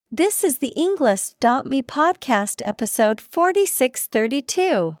This is the Englist.me podcast episode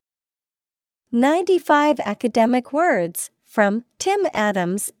 4632. 95 academic words from Tim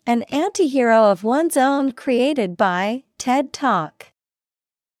Adams, an antihero of one's own, created by TED Talk.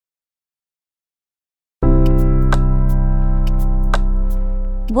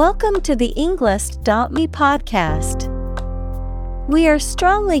 Welcome to the Englist.me podcast. We are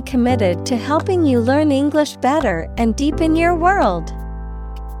strongly committed to helping you learn English better and deepen your world.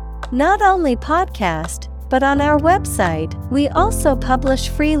 Not only podcast, but on our website, we also publish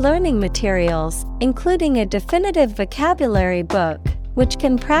free learning materials, including a definitive vocabulary book, which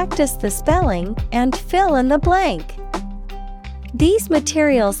can practice the spelling and fill in the blank. These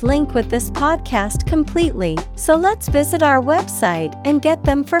materials link with this podcast completely, so let's visit our website and get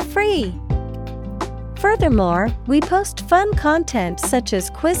them for free. Furthermore, we post fun content such as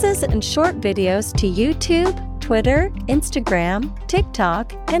quizzes and short videos to YouTube, Twitter, Instagram,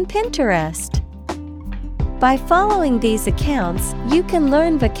 TikTok, and Pinterest. By following these accounts, you can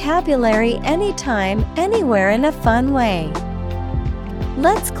learn vocabulary anytime, anywhere in a fun way.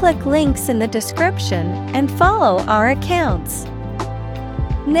 Let's click links in the description and follow our accounts.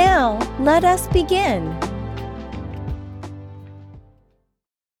 Now, let us begin.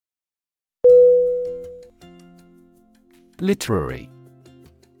 Literary.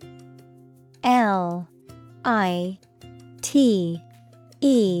 L-I-T-E-R-A-R-Y.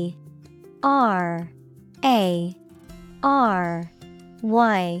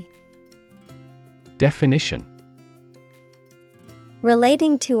 Definition: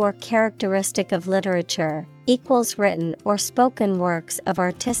 relating to or characteristic of literature, equals written or spoken works of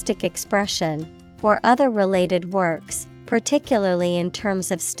artistic expression, or other related works, particularly in terms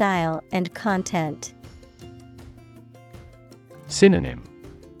of style and content. Synonym: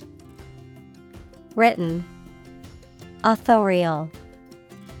 written, authorial,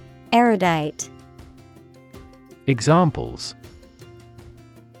 erudite. Examples: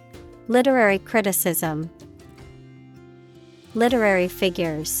 literary criticism, literary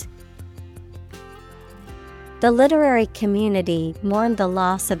figures. The literary community mourned the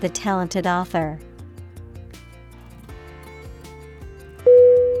loss of the talented author.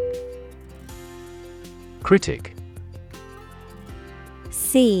 Critic.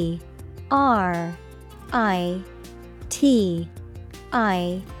 C-R-I-T-I-C.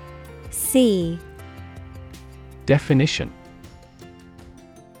 Definition: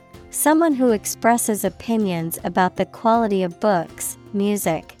 someone who expresses opinions about the quality of books,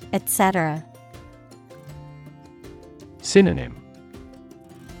 music, etc. Synonym: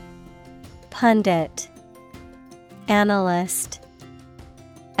 pundit, analyst,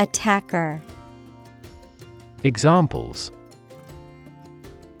 attacker. Examples: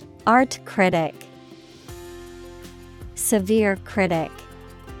 art critic, severe critic.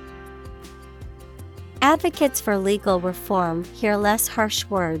 Advocates for legal reform hear less harsh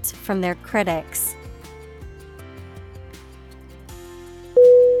words from their critics.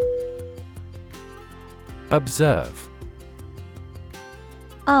 Observe.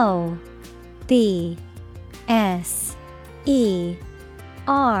 O-B-S-E-R-V-E.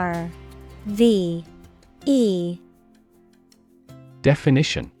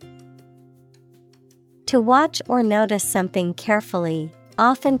 Definition: to watch or notice something carefully,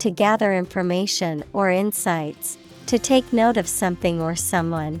 often to gather information or insights, to take note of something or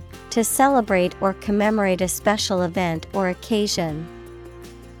someone, to celebrate or commemorate a special event or occasion.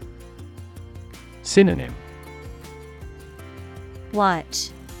 Synonym: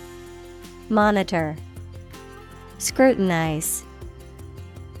 watch, monitor, scrutinize.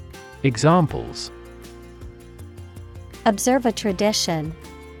 Examples: observe a tradition,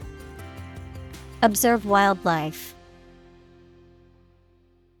 observe wildlife.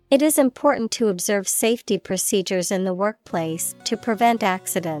 It is important to observe safety procedures in the workplace to prevent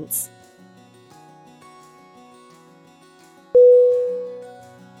accidents.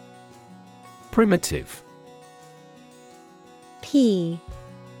 Primitive. P-R-I-M-I-T-I-V-E.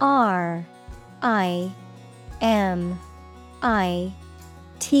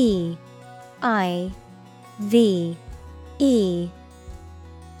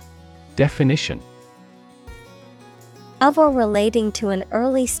 Definition: of or relating to an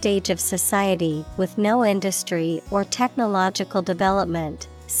early stage of society with no industry or technological development,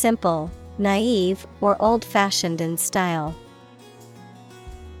 simple, naive, or old-fashioned in style.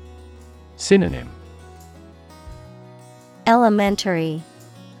 Synonym: elementary,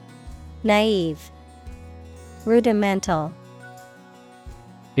 naive, rudimental.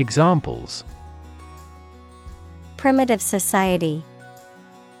 Examples: primitive society,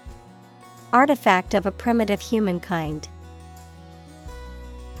 artifact of a primitive humankind.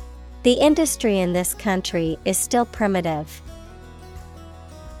 The industry in this country is still primitive.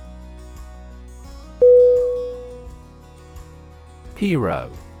 Hero.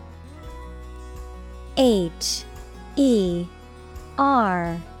 H-E-R-O.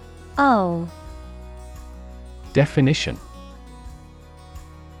 Definition.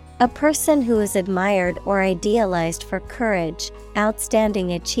 A person who is admired or idealized for courage,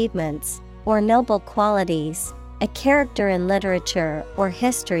 outstanding achievements, or noble qualities, a character in literature or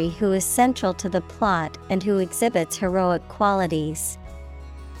history who is central to the plot and who exhibits heroic qualities.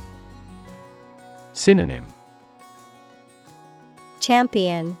 Synonym.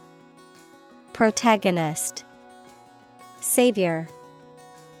 Champion, protagonist, savior.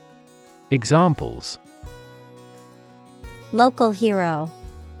 Examples. Local hero,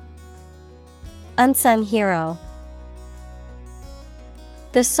 unsung hero.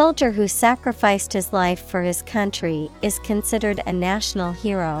 The soldier who sacrificed his life for his country is considered a national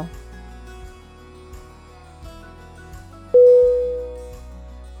hero.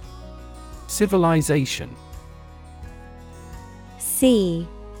 Civilization.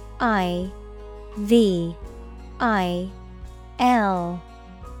 Civilization.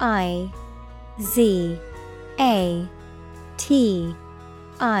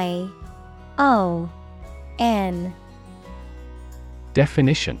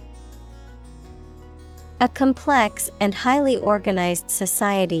 Definition. A complex and highly organized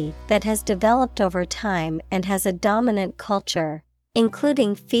society that has developed over time and has a dominant culture,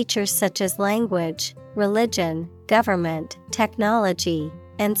 including features such as language, religion, government, technology,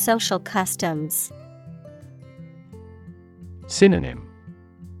 and social customs. Synonym.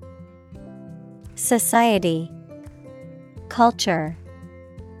 Society, culture,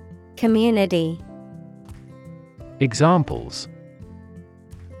 community. Examples.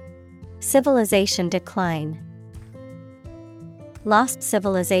 Civilization decline. Lost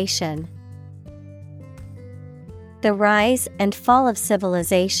civilization. The rise and fall of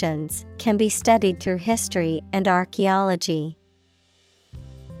civilizations can be studied through history and archaeology.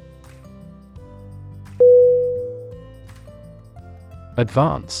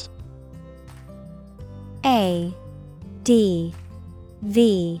 Advance. A-D-V-A-N-C-E.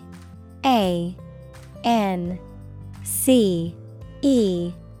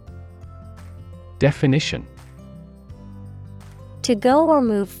 Definition. To go or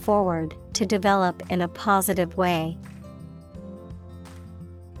move forward, to develop in a positive way.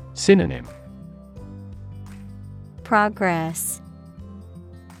 Synonym. Progress,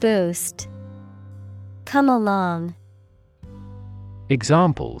 boost, come along.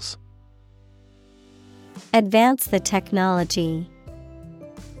 Examples. Advance the technology.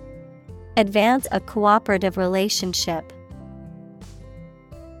 Advance a cooperative relationship.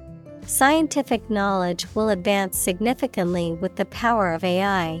 Scientific knowledge will advance significantly with the power of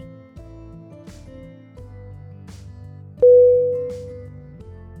AI.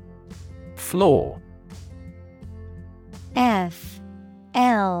 Flaw. F-L-A-W.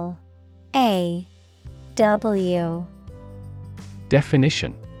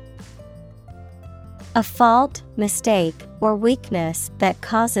 Definition. A fault, mistake, or weakness that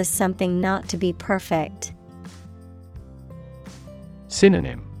causes something not to be perfect.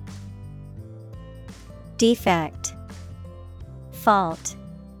 Synonym. Defect, fault,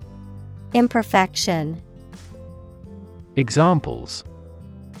 imperfection. Examples.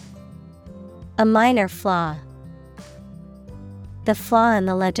 A minor flaw. The flaw in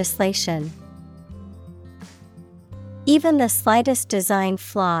the legislation. Even the slightest design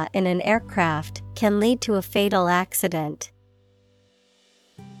flaw in an aircraft can lead to a fatal accident.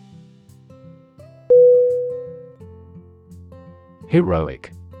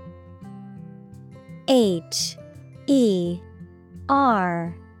 Heroic. H-E-R-O-I-C.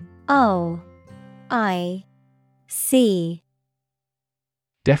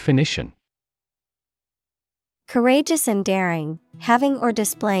 Definition. Courageous and daring, having or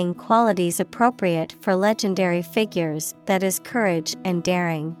displaying qualities appropriate for legendary figures, that is, courage and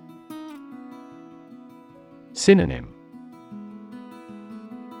daring. Synonym.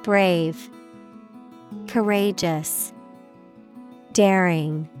 Brave, courageous,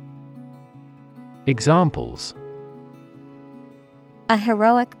 daring. Examples. A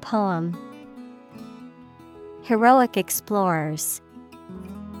heroic poem. Heroic explorers.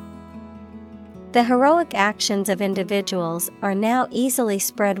 The heroic actions of individuals are now easily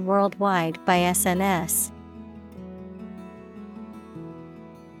spread worldwide by SNS.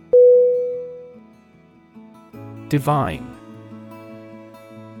 Divine.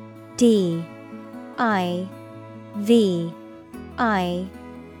 D-I-V-I-N-E.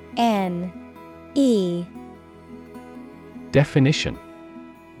 Definition.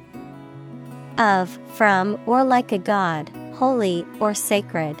 Of, from, or like a god, holy or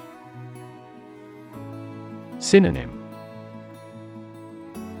sacred. Synonym: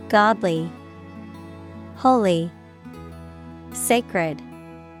 Godly, holy, sacred.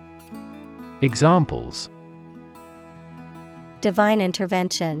 Examples: Divine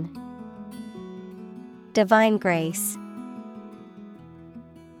intervention, divine grace.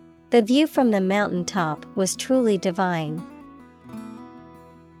 The view from the mountaintop was truly divine.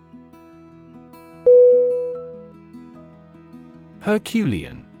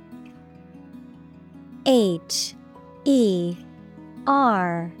 Herculean. Herculean.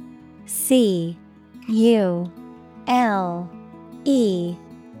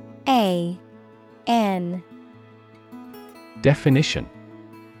 Definition: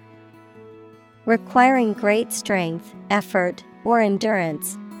 Requiring great strength, effort, or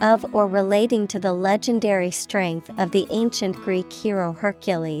endurance, of or relating to the legendary strength of the ancient Greek hero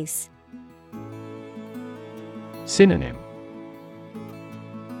Hercules. Synonym: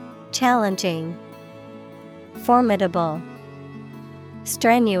 Challenging, formidable,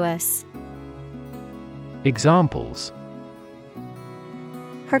 strenuous. Examples: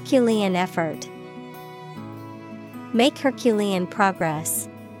 Herculean effort. Make Herculean progress.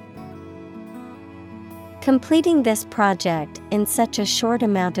 Completing this project in such a short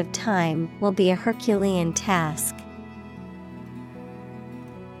amount of time will be a Herculean task.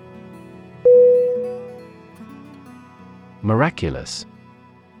 Miraculous. Miraculous.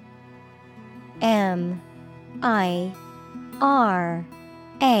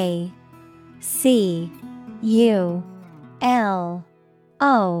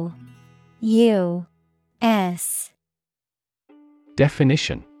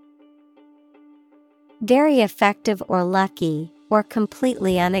 Definition: Very effective or lucky, or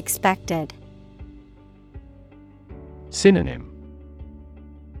completely unexpected. Synonym: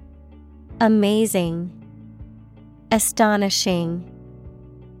 Amazing, astonishing,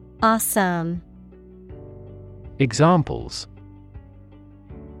 awesome. Examples: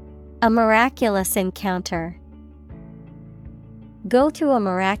 A miraculous encounter. Go through a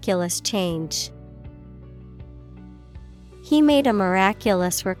miraculous change. He made a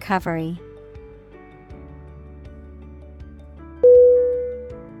miraculous recovery.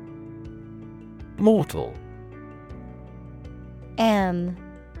 Mortal.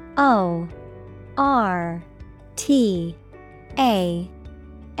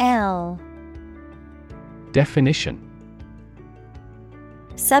 Mortal. Definition: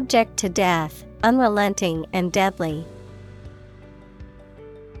 Subject to death, unrelenting and deadly.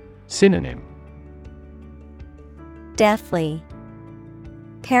 Synonym: Deathly,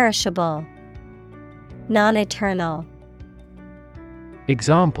 perishable, non-eternal.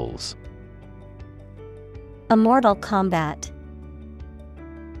 Examples: A mortal combat.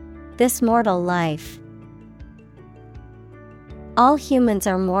 This mortal life. All humans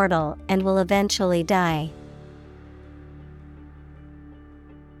are mortal and will eventually die.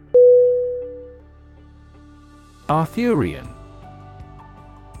 Arthurian.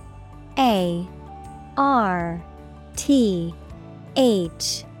 Arthurian.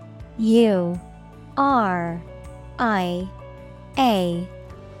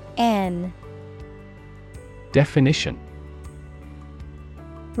 Definition: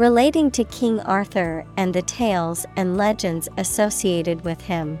 Relating to King Arthur and the tales and legends associated with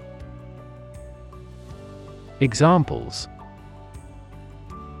him. Examples: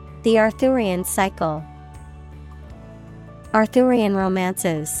 The Arthurian cycle. Arthurian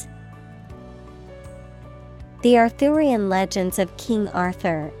romances. The Arthurian legends of King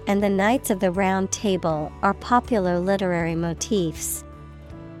Arthur and the Knights of the Round Table are popular literary motifs.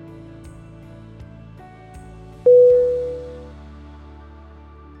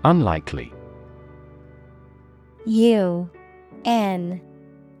 Unlikely. Unlikely.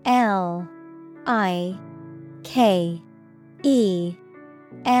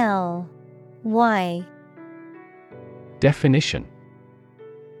 Definition: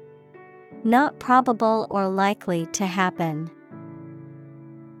 Not probable or likely to happen.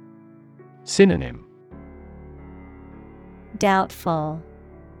 Synonym: Doubtful,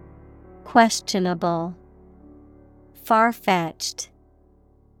 questionable, far-fetched.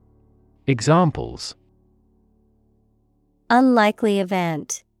 Examples: Unlikely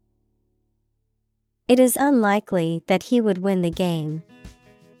event. It is unlikely that he would win the game.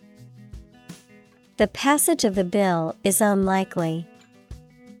 The passage of the bill is unlikely.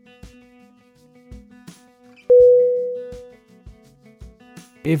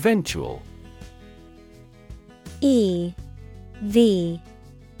 Eventual. EVENTUAL.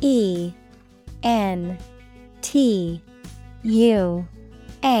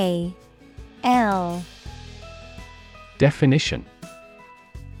 Definition: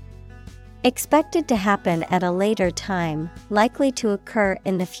 expected to happen at a later time, likely to occur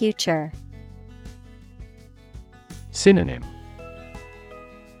in the future. Synonym: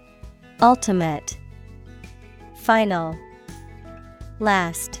 Ultimate, final,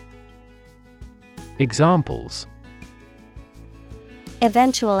 last. Examples: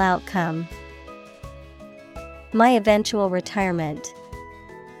 eventual outcome, my eventual retirement.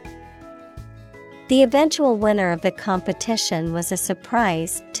 The eventual winner of the competition was a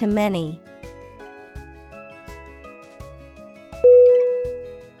surprise to many.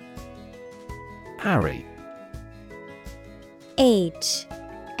 Harry.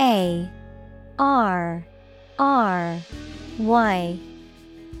 Harry.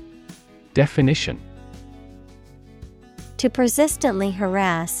 Definition: to persistently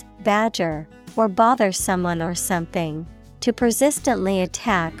harass, badger, or bother someone or something. To persistently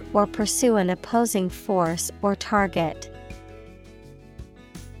attack or pursue an opposing force or target.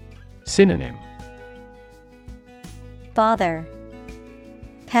 Synonym: bother,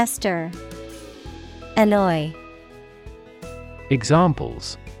 pester, annoy.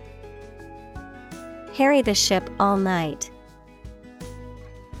 Examples: harry the ship all night.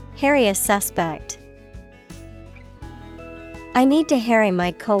 Harry a suspect. I need to harry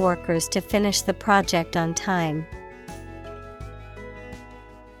my coworkers to finish the project on time.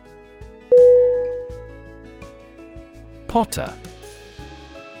 Potter.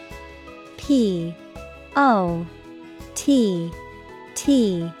 P-O-T-T-E-R.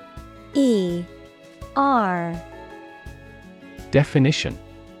 Definition: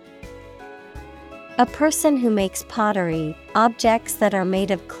 a person who makes pottery, objects that are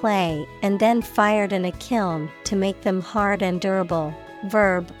made of clay and then fired in a kiln to make them hard and durable.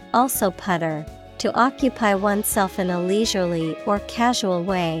 Verb, also putter, to occupy oneself in a leisurely or casual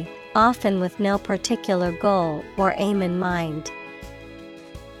way, often with no particular goal or aim in mind.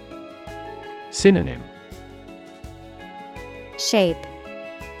 Synonym: shape,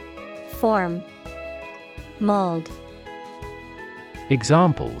 form, mold.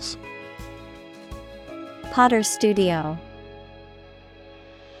 Examples: potter's studio.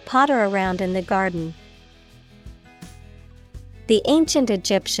 Potter around in the garden. The ancient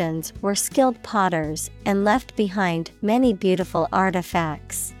Egyptians were skilled potters and left behind many beautiful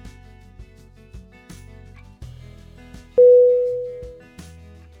artifacts.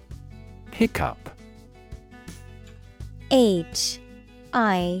 Hiccup. H-I-C-C-U-P.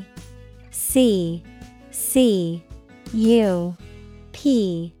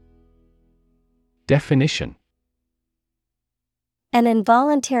 Definition: an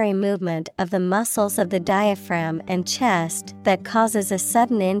involuntary movement of the muscles of the diaphragm and chest that causes a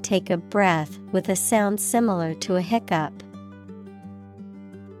sudden intake of breath with a sound similar to a hiccup.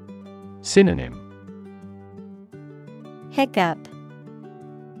 Synonym: hiccup.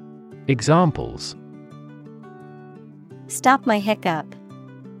 Examples: stop my hiccup.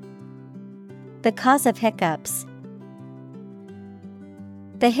 The cause of hiccups.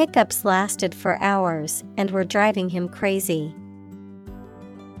 The hiccups lasted for hours and were driving him crazy.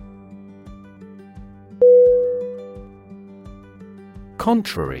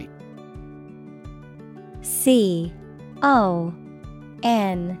 Contrary. C-O-N-T-R-A-R-Y.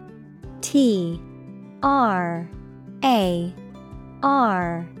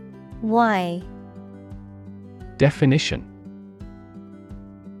 Definition: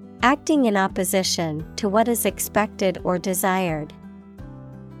 acting in opposition to what is expected or desired.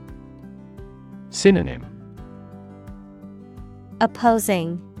 Synonym: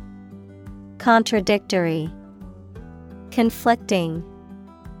 opposing, contradictory, conflicting.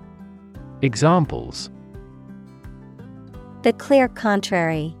 Examples: the clear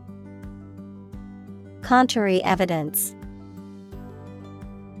contrary. Contrary evidence.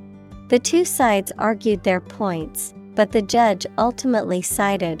 The two sides argued their points, but the judge ultimately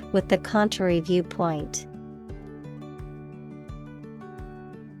sided with the contrary viewpoint.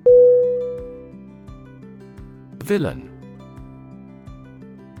 Villain.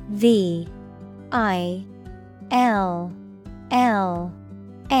 V-I-L-L-A-I-N.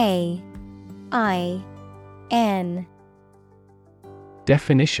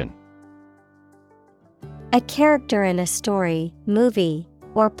 Definition: a character in a story, movie,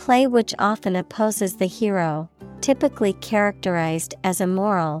 or play which often opposes the hero, typically characterized as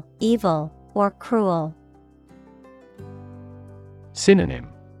immoral, evil, or cruel. Synonym: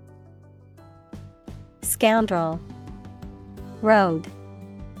 scoundrel, rogue,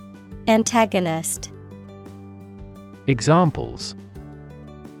 antagonist. Examples: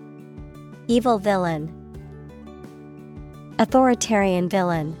 evil villain, authoritarian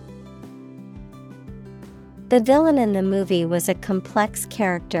villain. The villain in the movie was a complex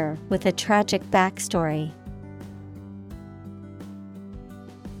character with a tragic backstory.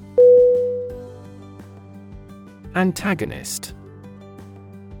 Antagonist.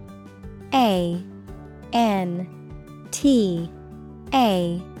 A N T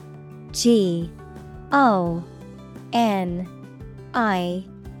A G O N I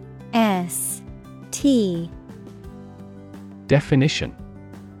S T. Definition: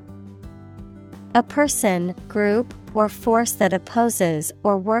 a person, group, or force that opposes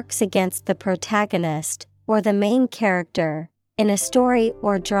or works against the protagonist, or the main character, in a story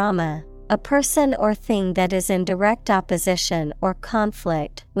or drama. A person or thing that is in direct opposition or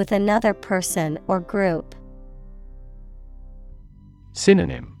conflict with another person or group.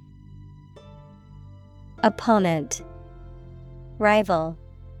 Synonym: opponent, rival,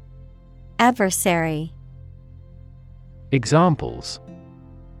 adversary. Examples: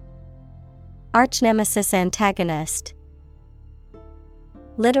 arch-nemesis antagonist,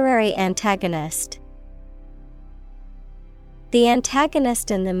 literary antagonist. The antagonist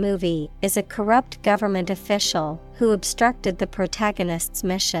in the movie is a corrupt government official who obstructed the protagonist's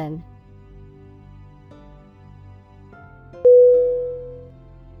mission.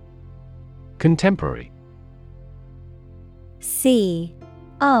 Contemporary. C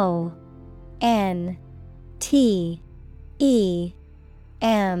O N T E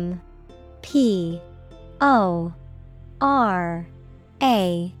M P O R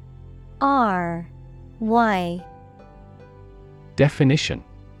A R Y. Definition: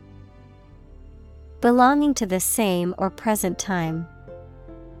 belonging to the same or present time.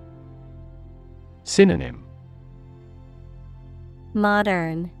 Synonym: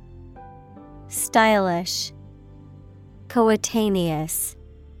 modern, stylish, coetaneous.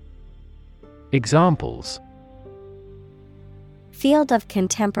 Examples: field of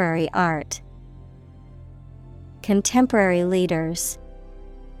contemporary art, contemporary leaders.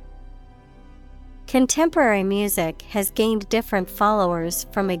 Contemporary music has gained different followers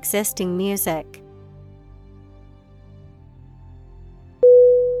from existing music.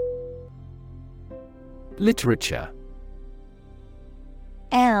 Literature.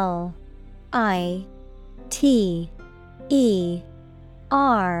 L I T E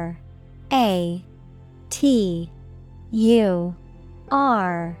R A T U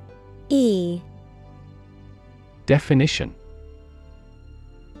R E. Definition: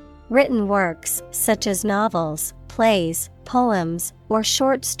 written works such as novels, plays, poems, or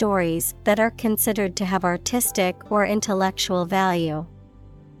short stories that are considered to have artistic or intellectual value.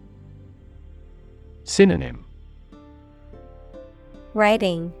 Synonym: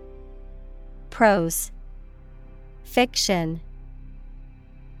 writing, prose, fiction.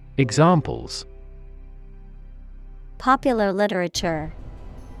 Examples: popular literature,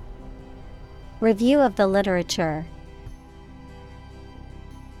 review of the literature.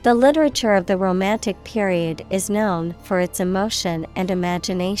 The literature of the Romantic period is known for its emotion and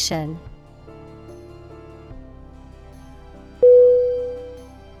imagination.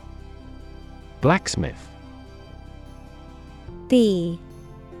 Blacksmith. B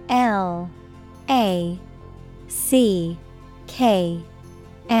L A C K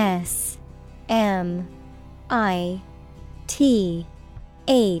S M I T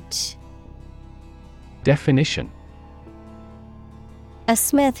H. Definition: a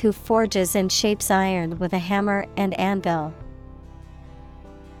smith who forges and shapes iron with a hammer and anvil.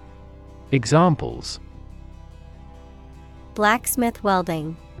 Examples: blacksmith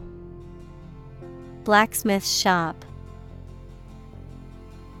welding, blacksmith shop.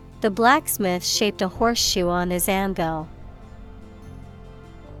 The blacksmith shaped a horseshoe on his anvil.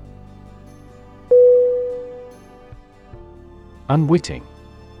 Unwitting.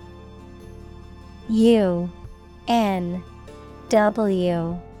 U N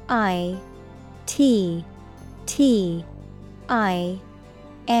W I T T I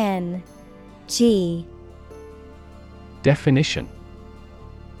N G. Definition: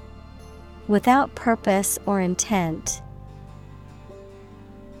 without purpose or intent.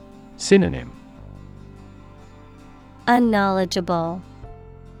 Synonym: unknowledgeable,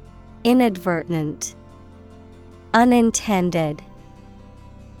 inadvertent, unintended.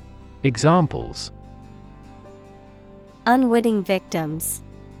 Examples: unwitting victims,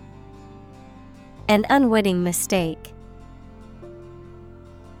 an unwitting mistake.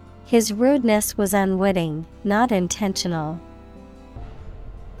 His rudeness was unwitting, not intentional.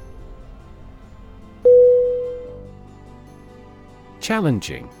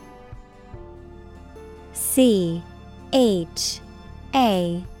 Challenging. C H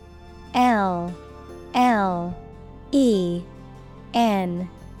A L L E N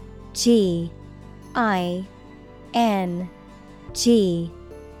G I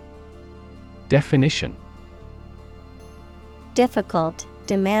Definition: difficult,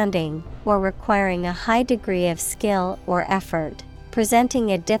 demanding, or requiring a high degree of skill or effort,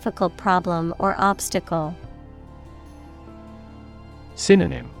 presenting a difficult problem or obstacle.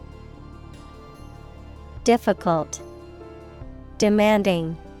 Synonym: Difficult,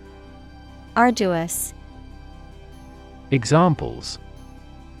 demanding, arduous. Examples: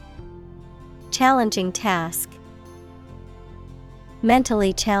 challenging task,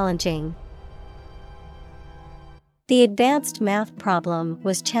 mentally challenging. The advanced math problem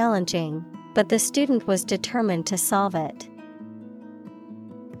was challenging, but the student was determined to solve it.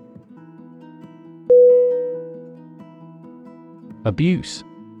 Abuse.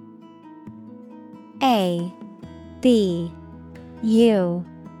 A-B-U-S-E.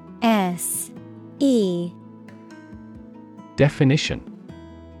 Definition: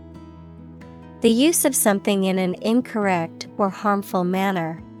 the use of something in an incorrect or harmful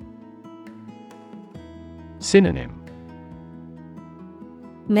manner. Synonym: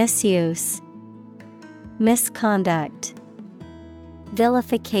 misuse, misconduct,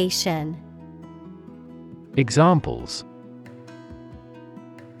 vilification. Examples: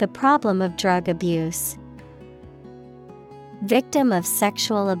 the problem of drug abuse, victim of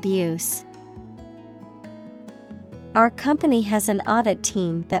sexual abuse. Our company has an audit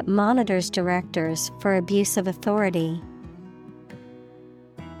team that monitors directors for abuse of authority.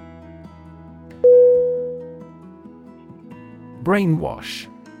 Brainwash.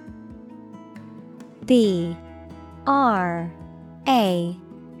 B-R-A-I-N-W-A-S-H.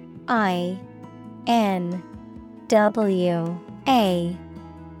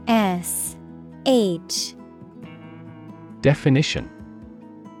 Definition: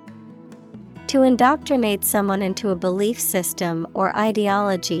 to indoctrinate someone into a belief system or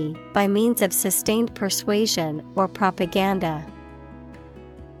ideology by means of sustained persuasion or propaganda.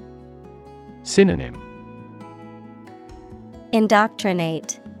 Synonym: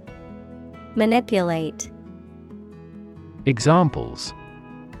 indoctrinate, manipulate. Examples: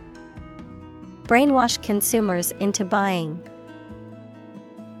 brainwash consumers into buying,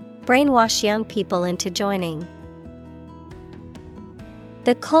 brainwash young people into joining.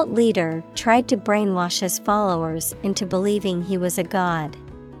 The cult leader tried to brainwash his followers into believing he was a god.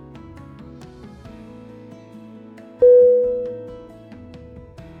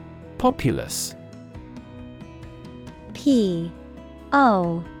 Populous. P-O-P-U-L-A-C-E.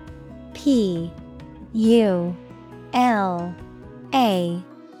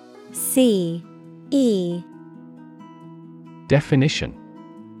 Definition: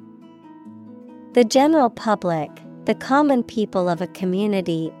 the general public, the common people of a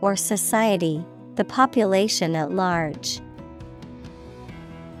community or society, the population at large.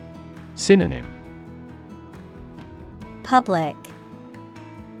 Synonym: public,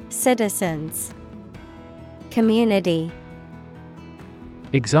 citizens, community.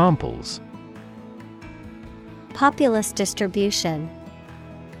 Examples: populous distribution,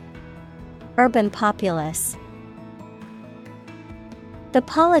 urban populace. The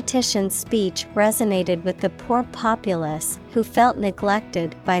politician's speech resonated with the poor populace who felt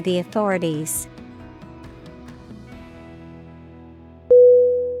neglected by the authorities.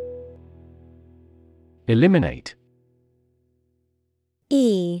 Eliminate.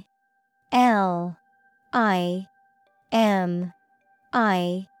 E-L-I-M-I-N-A-T-E.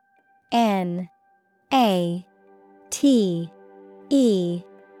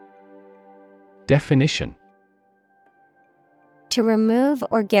 Definition: to remove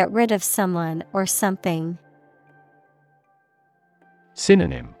or get rid of someone or something.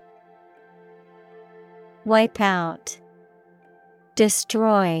 Synonym: wipe out,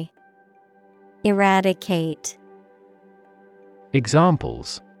 destroy, eradicate.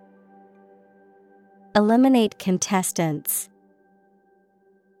 Examples: eliminate contestants,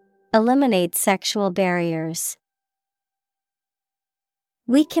 eliminate sexual barriers.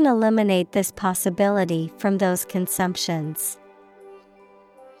 We can eliminate this possibility from those consumptions.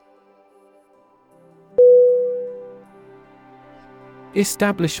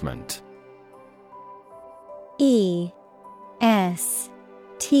 Establishment.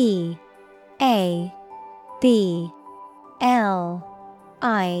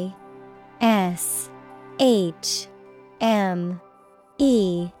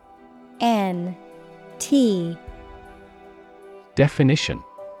 Definition: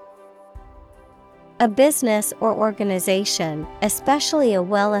 a business or organization, especially a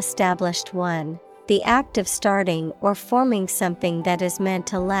well-established one, the act of starting or forming something that is meant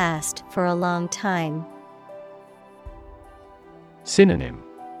to last for a long time. Synonym: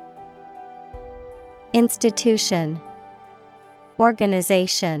 institution,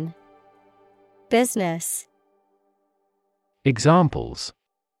 organization, business. Examples: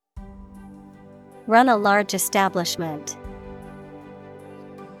 Run a large establishment.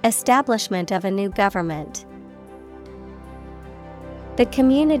 Establishment of a new government. The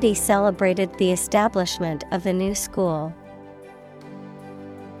community celebrated the establishment of the new school.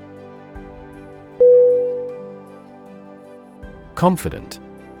 Confident.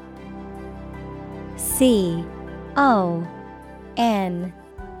 CONFIDENT.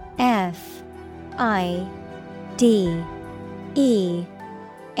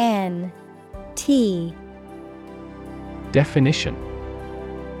 Definition: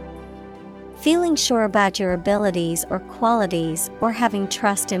 Feeling sure about your abilities or qualities, or having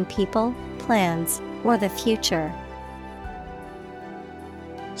trust in people, plans, or the future.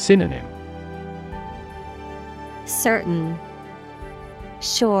 Synonym: Certain,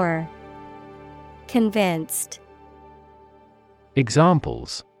 sure, convinced.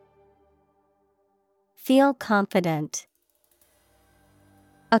 Examples: Feel confident.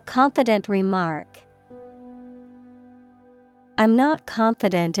 A confident remark. I'm not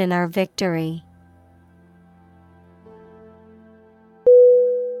confident in our victory.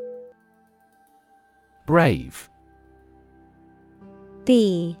 Brave.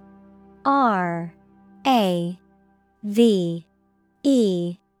 BRAVE.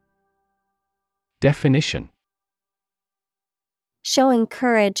 Definition: Showing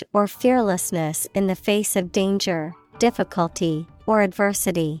courage or fearlessness in the face of danger, difficulty, or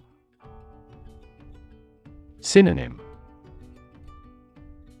adversity. Synonym: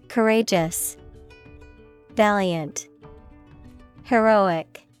 Courageous, valiant,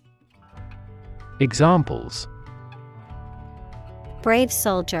 heroic. Examples: Brave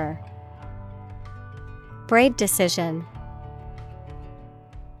soldier. Brave decision.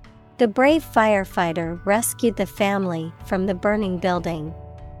 The brave firefighter rescued the family from the burning building.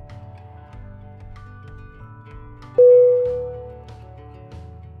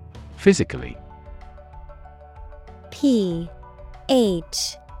 Physically. PHYSICALLY.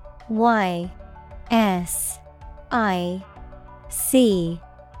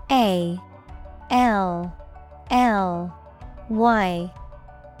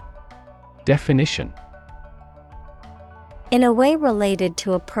 Definition: In a way related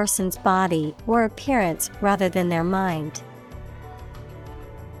to a person's body or appearance rather than their mind.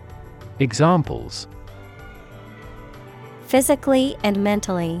 Examples: Physically and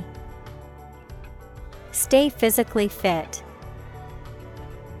mentally. Stay physically fit.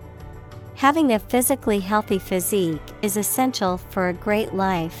 Having a physically healthy physique is essential for a great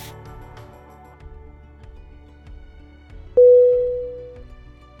life.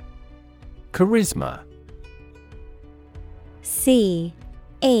 Charisma. CHARISMA.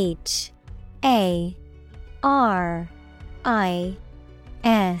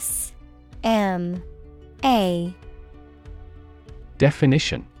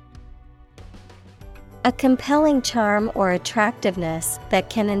 Definition: A compelling charm or attractiveness that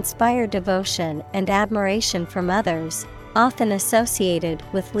can inspire devotion and admiration from others, often associated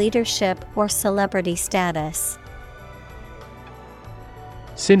with leadership or celebrity status.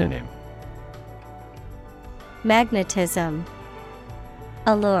 Synonym: Magnetism,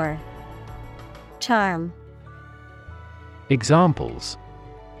 allure, charm. Examples: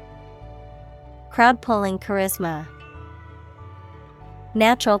 Crowd-pulling charisma.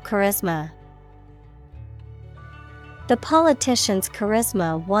 Natural charisma. The politician's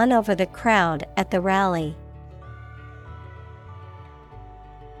charisma won over the crowd at the rally.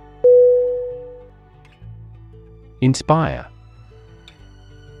 Inspire.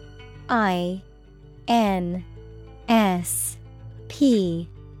 INSPIRE.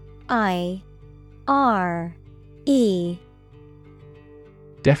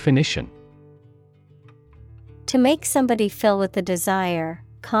 Definition: To make somebody feel with a desire,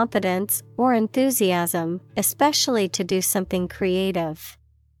 confidence, or enthusiasm, especially to do something creative.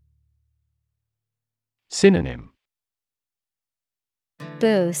 Synonym: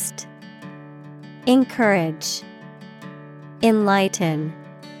 Boost, encourage, enlighten.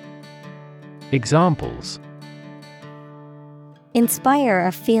 Examples: Inspire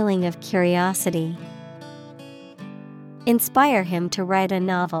a feeling of curiosity. Inspire him to write a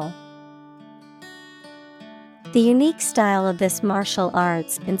novel. The unique style of this martial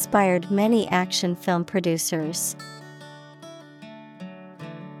arts inspired many action film producers.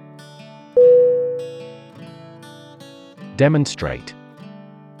 Demonstrate.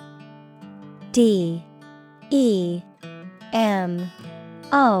 DEMONSTRATE.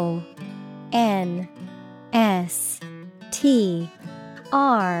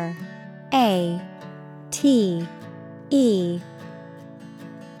 T E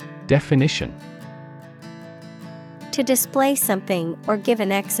Definition: to display something or give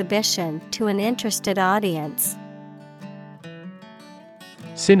an exhibition to an interested audience.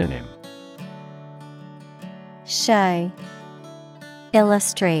 Synonym: Show,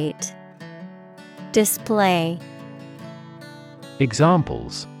 illustrate, display.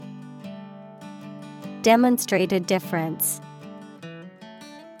 Examples: Demonstrate a difference.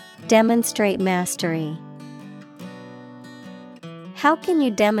 Demonstrate mastery. How can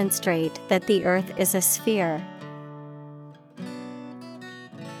you demonstrate that the Earth is a sphere?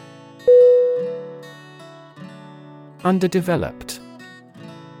 Underdeveloped.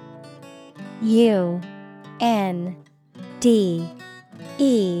 U N D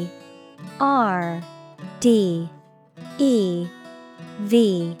E R D E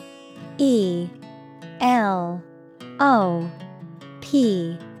V E L O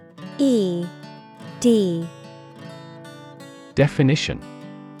P E D. Definition: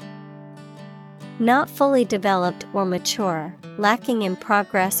 Not fully developed or mature, lacking in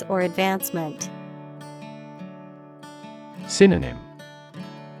progress or advancement. Synonym: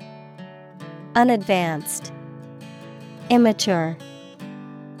 Unadvanced, immature,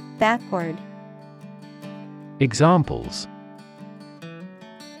 backward. Examples: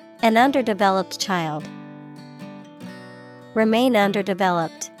 An underdeveloped child. Remain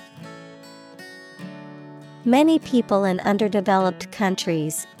underdeveloped. Many people in underdeveloped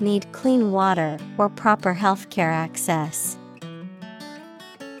countries need clean water or proper healthcare access.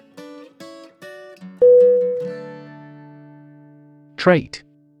 Trait: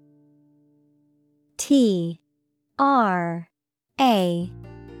 T R A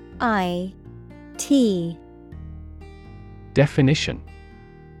I T. Definition: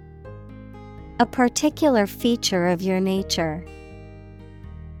 A particular feature of your nature.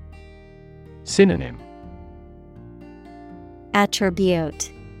 Synonym: Attribute,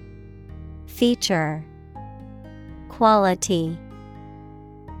 feature, quality.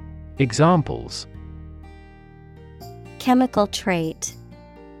 Examples: Chemical trait.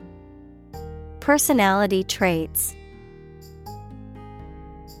 Personality traits.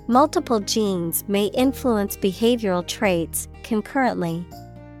 Multiple genes may influence behavioral traits concurrently.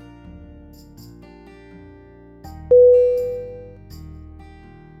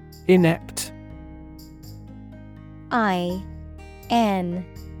 Inept. I N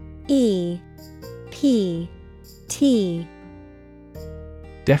E P T.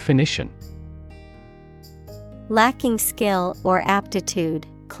 Definition: Lacking skill or aptitude,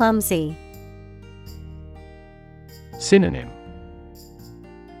 clumsy. Synonym: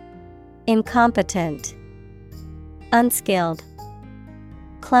 Incompetent, unskilled,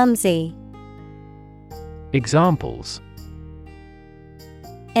 clumsy. Examples: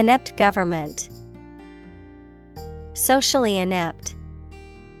 Inept government. Socially inept.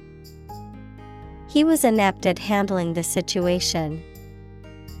 He was inept at handling the situation.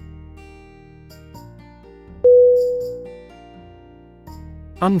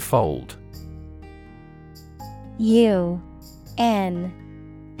 Unfold. U N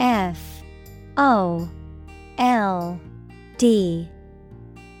F O L D.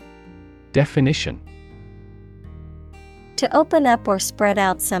 Definition: To open up or spread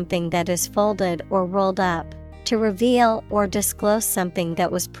out something that is folded or rolled up, to reveal or disclose something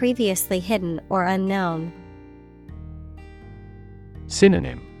that was previously hidden or unknown.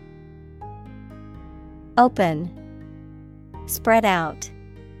 Synonym: Open, spread out,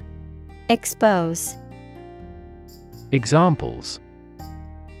 expose. Examples: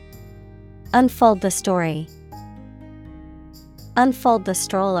 Unfold the story. Unfold the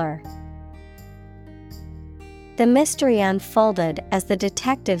stroller. The mystery unfolded as the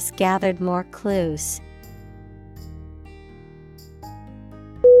detectives gathered more clues.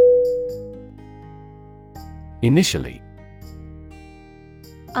 Initially.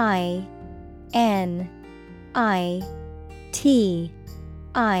 I N I T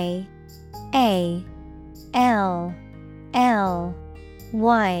I A L L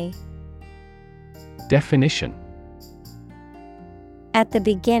Y. Definition: At the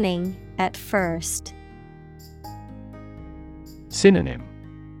beginning, at first. Synonym: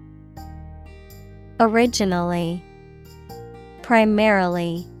 Originally,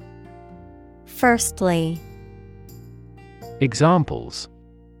 primarily, firstly. Examples: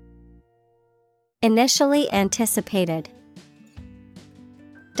 Initially anticipated.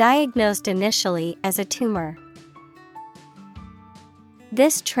 Diagnosed initially as a tumor.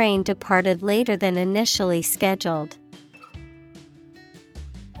 This train departed later than initially scheduled.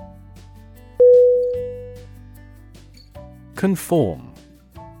 Conform.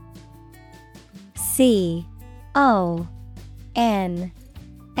 CONFORM.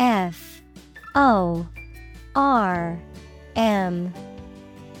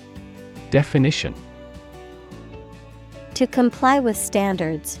 Definition: to comply with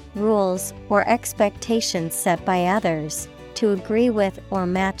standards, rules, or expectations set by others, to agree with or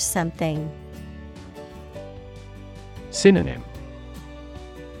match something. Synonym: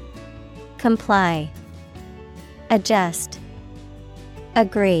 Comply, adjust,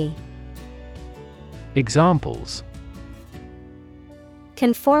 agree. Examples: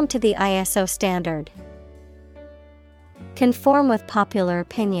 conform to the ISO standard. Conform with popular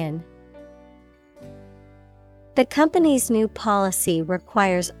opinion. The company's new policy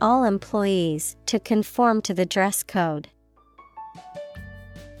requires all employees to conform to the dress code.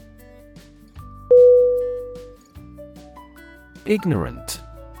 Ignorant.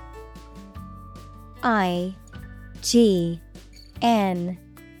 IGNORANT.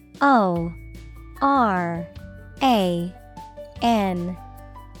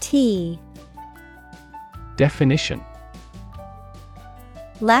 Definition: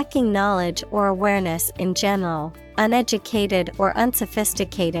 lacking knowledge or awareness in general, uneducated or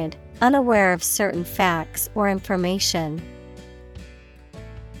unsophisticated, unaware of certain facts or information.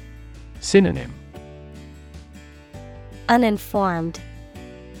 Synonym: uninformed,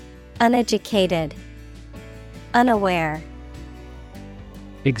 uneducated, unaware.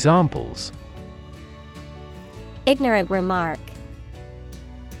 Examples: ignorant remark,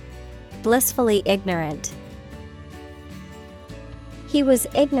 blissfully ignorant. He was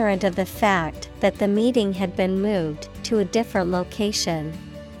ignorant of the fact that the meeting had been moved to a different location.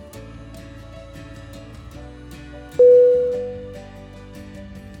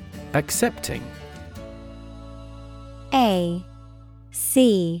 Accepting.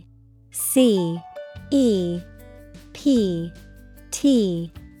 ACCEPTING.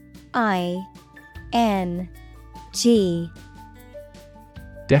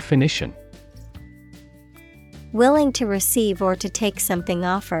 Definition: willing to receive or to take something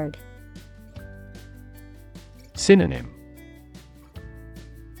offered. Synonym: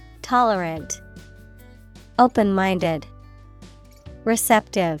 tolerant, open-minded,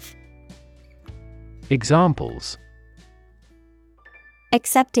 receptive. Examples: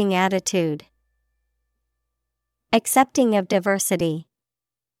 accepting attitude, accepting of diversity.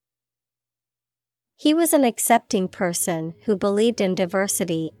 He was an accepting person who believed in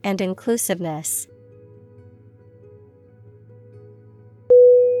diversity and inclusiveness.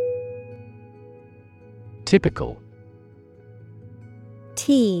 Typical.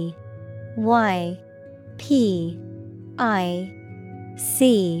 TYPICAL.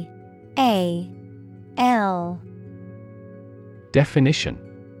 Definition: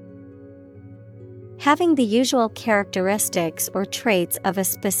 having the usual characteristics or traits of a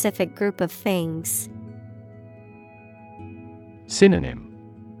specific group of things. Synonym: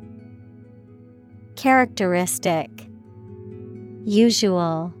 characteristic,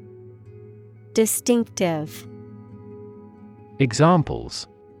 usual, distinctive. Examples: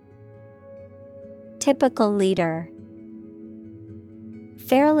 typical leader,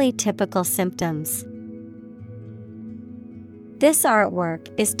 fairly typical symptoms. This artwork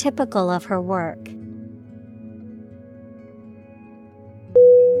is typical of her work.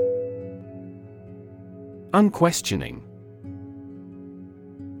 Unquestioning.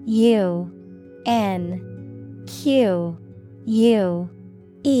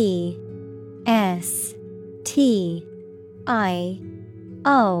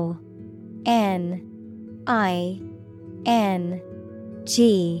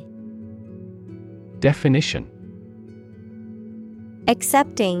 Definition: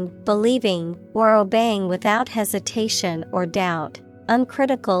 accepting, believing, or obeying without hesitation or doubt,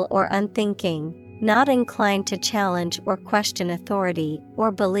 uncritical or unthinking, not inclined to challenge or question authority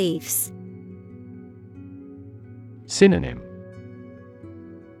or beliefs. Synonym: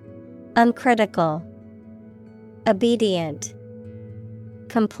 uncritical, obedient,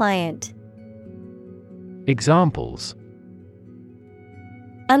 compliant. Examples: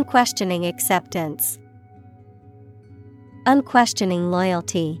 unquestioning acceptance, unquestioning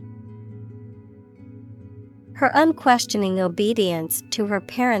loyalty. Her unquestioning obedience to her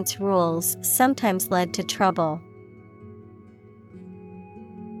parents' rules sometimes led to trouble.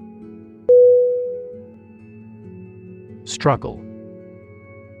 Struggle.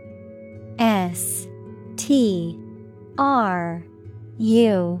 STRUGGLE.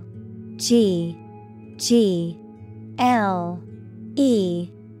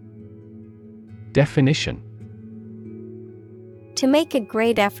 Definition: to make a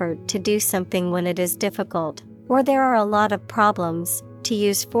great effort to do something when it is difficult, or there are a lot of problems, to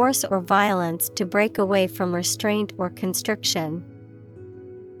use force or violence to break away from restraint or constriction.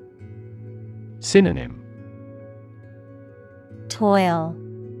 Synonym: Toil,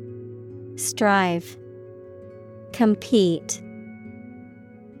 strive, compete.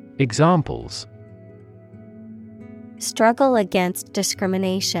 Examples: Struggle against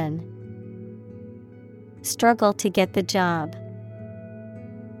discrimination. Struggle to get the job.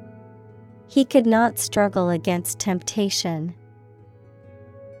 He could not struggle against temptation.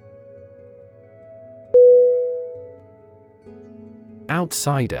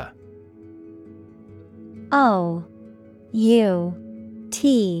 Outsider. O-U-T-S-I-D-E-R.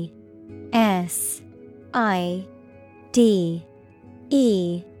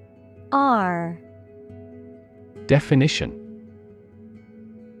 Definition: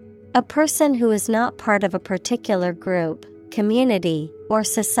 A person who is not part of a particular group, community, or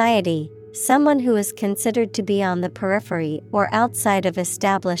society, someone who is considered to be on the periphery or outside of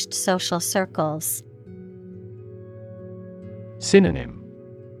established social circles. Synonym: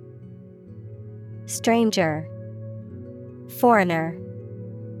 Stranger, foreigner,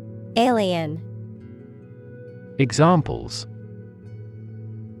 alien. Examples: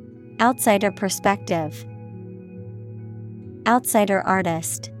 Outsider perspective. Outsider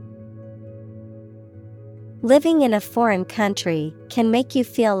artist. Living in a foreign country can make you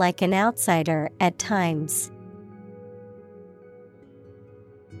feel like an outsider at times.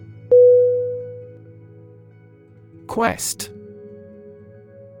 Quest.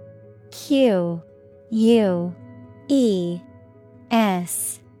 Q-U-E-S-T.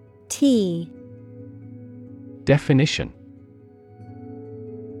 Definition: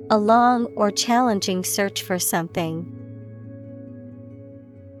 A long or challenging search for something.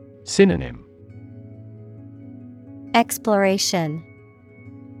 Synonym: Exploration,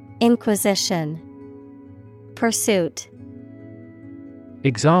 inquisition, pursuit.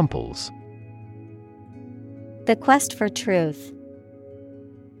 Examples: The quest for truth.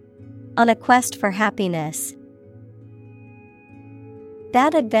 On a quest for happiness.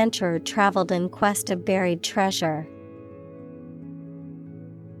 That adventurer traveled in quest of buried treasure.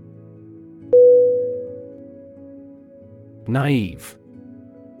 Naive.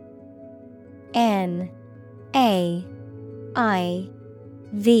 N-A-I-V-E.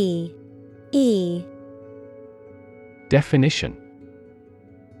 Definition: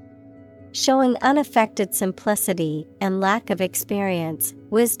 Showing unaffected simplicity and lack of experience,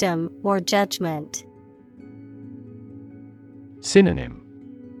 wisdom, or judgment. Synonym: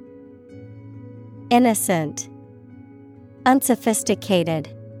 Innocent, unsophisticated,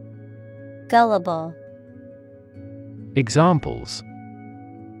 gullible. Examples: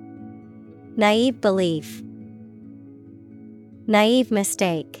 Naive belief. Naive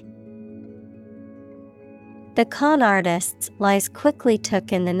mistake. The con artist's lies quickly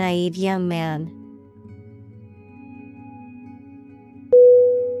took in the naive young man.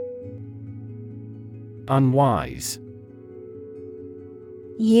 Unwise.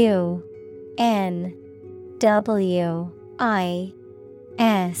 U-N-W-I-S-E.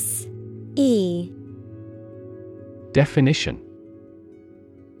 Definition: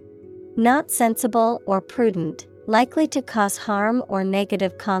 Not sensible or prudent, likely to cause harm or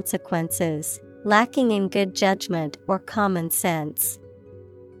negative consequences, lacking in good judgment or common sense.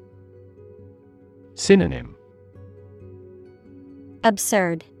 Synonym: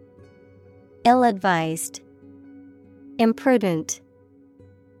 Absurd, ill-advised, imprudent.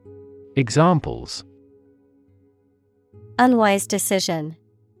 Examples: Unwise decision.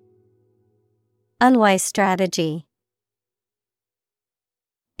 Unwise strategy.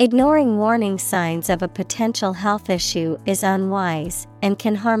 Ignoring warning signs of a potential health issue is unwise and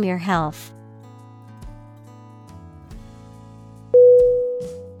can harm your health.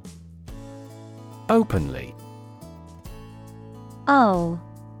 Openly. O-P-E-N-L-Y.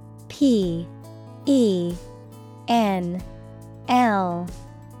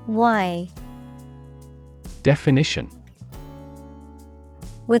 Definition: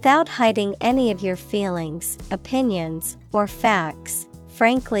 Without hiding any of your feelings, opinions, or facts,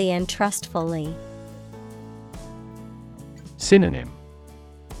 frankly and trustfully. Synonym: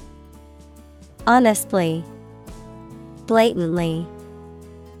 Honestly, blatantly,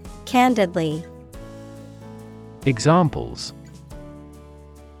 candidly. Examples: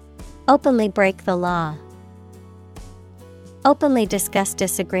 Openly break the law. Openly discuss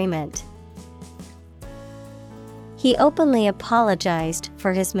disagreement. He openly apologized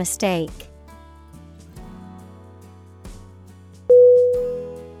for his mistake.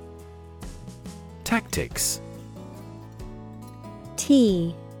 Tactics.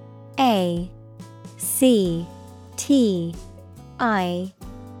 T-A-C-T-I-C-S.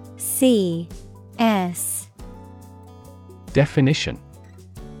 Definition: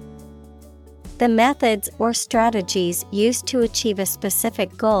 the methods or strategies used to achieve a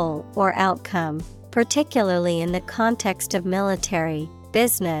specific goal or outcome, particularly in the context of military,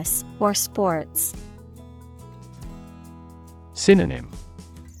 business, or sports. Synonym: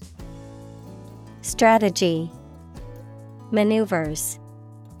 strategy, maneuvers,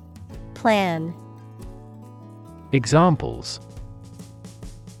 plan. Examples: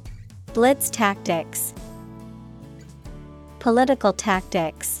 blitz tactics, political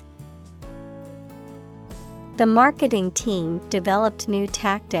tactics. The marketing team developed new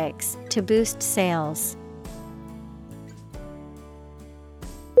tactics to boost sales.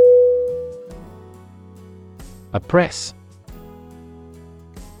 Oppress.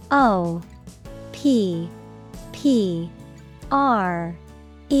 O-P-P-R-E-S-S.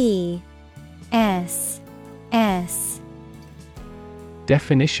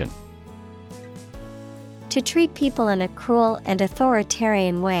 Definition: to treat people in a cruel and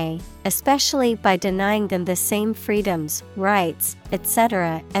authoritarian way, especially by denying them the same freedoms, rights,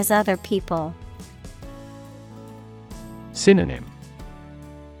 etc. as other people. Synonym: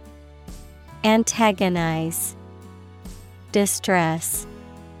 antagonize, distress,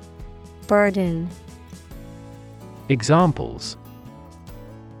 burden. Examples: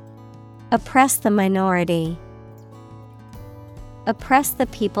 oppress the minority, oppress the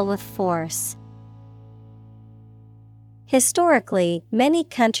people with force. Historically, many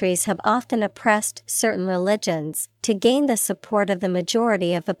countries have often oppressed certain religions to gain the support of the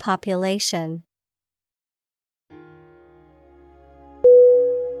majority of the population.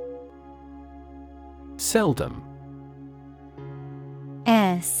 Seldom.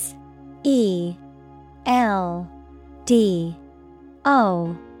 S-E-L-D-O-M.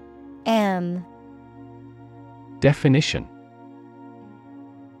 Definition: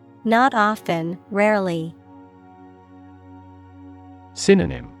 not often, rarely.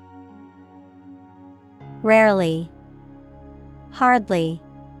 Synonym: rarely, hardly,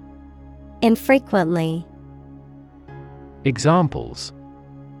 infrequently. Examples: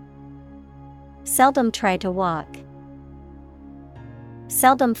 seldom try to walk,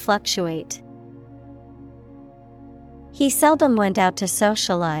 seldom fluctuate. He seldom went out to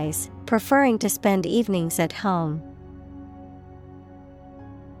socialize, preferring to spend evenings at home.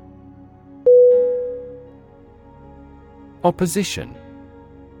 Opposition.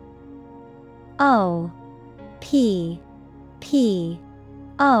 O-P-P-O-S-I-T-I-O-N.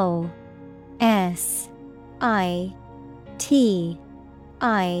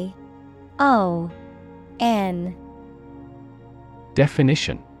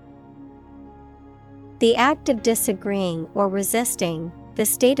 Definition: the act of disagreeing or resisting, the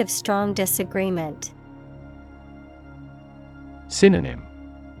state of strong disagreement. Synonym: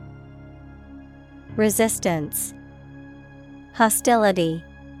 resistance, hostility,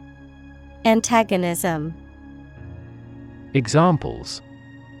 antagonism. Examples: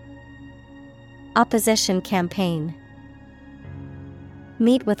 opposition campaign,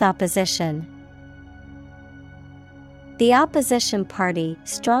 meet with opposition. The opposition party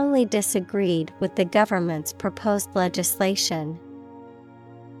strongly disagreed with the government's proposed legislation.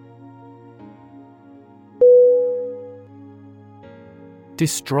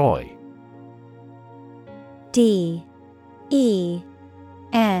 Destroy. D-E-S-T-R-O-Y.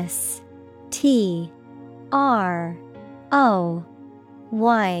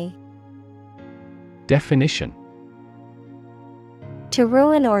 Definition: to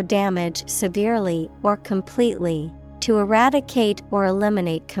ruin or damage severely or completely, to eradicate or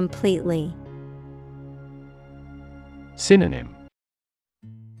eliminate completely. Synonym: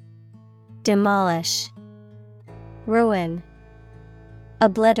 demolish, ruin,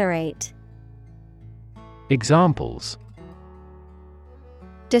 obliterate. Examples: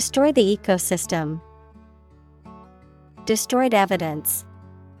 destroy the ecosystem, destroyed evidence.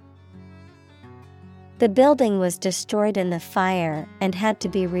 The building was destroyed in the fire and had to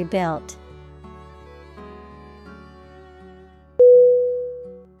be rebuilt.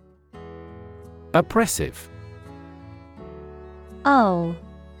 Oppressive. O-P-P-R-E-S-S-I-V-E.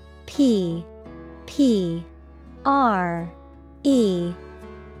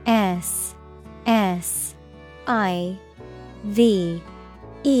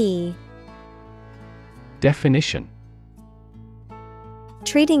 Definition: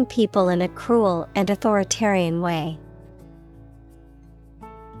 treating people in a cruel and authoritarian way.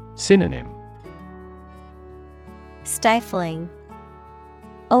 Synonym: stifling,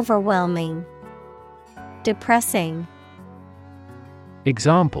 overwhelming, depressing.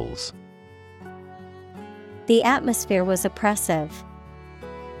 Examples: The atmosphere was oppressive.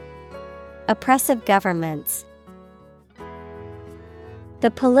 Oppressive governments.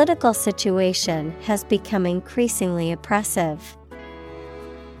 The political situation has become increasingly oppressive.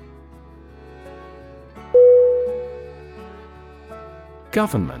 Government.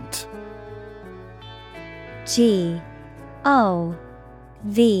 Government.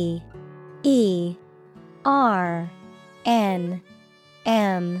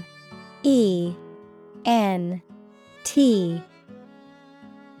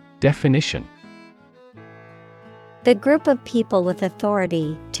 Definition. The group of people with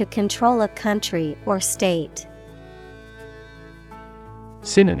authority to control a country or state.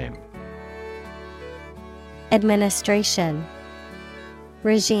 Synonym. Administration,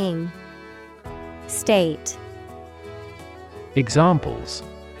 regime, state. Examples.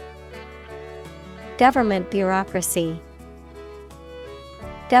 Government bureaucracy.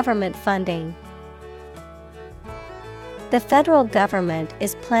 Government funding. The federal government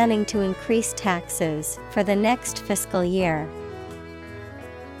is planning to increase taxes for the next fiscal year.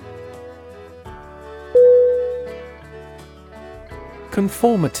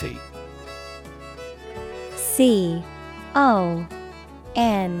 Conformity. CONFORMITY.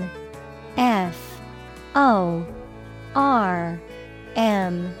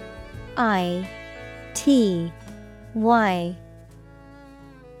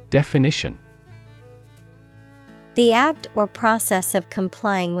 Definition. The act or process of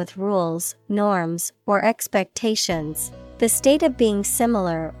complying with rules, norms, or expectations, the state of being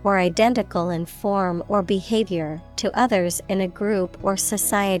similar or identical in form or behavior to others in a group or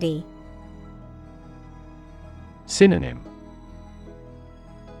society. Synonym.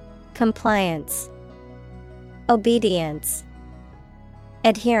 Compliance, obedience,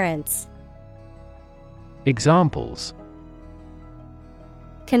 adherence. Examples.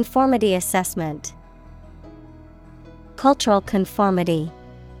 Conformity assessment. Cultural conformity.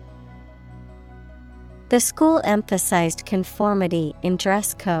 The school emphasized conformity in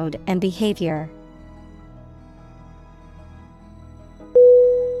dress code and behavior.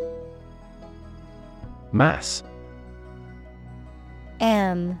 Mass.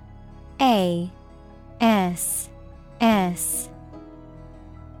 MASS.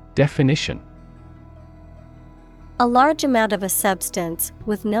 Definition. A large amount of a substance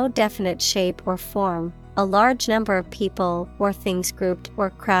with no definite shape or form, a large number of people or things grouped or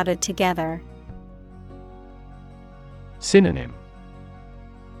crowded together. Synonym.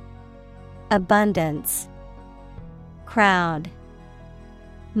 Abundance, crowd,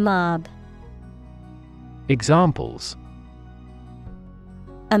 mob. Examples.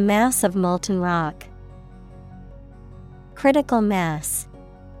 A mass of molten rock. Critical mass.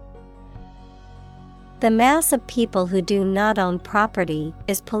 The mass of people who do not own property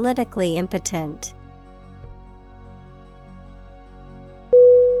is politically impotent.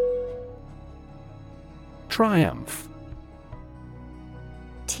 Triumph.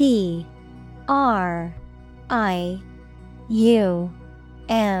 TRIUMPH.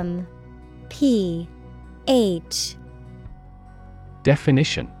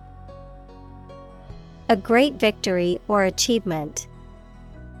 Definition. A great victory or achievement.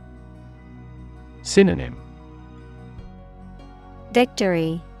 Synonym.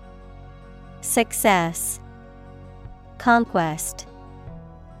 Victory, success, conquest.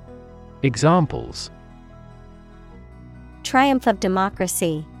 Examples. Triumph of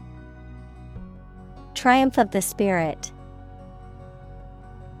democracy. Triumph of the spirit.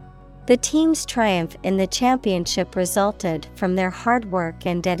 The team's triumph in the championship resulted from their hard work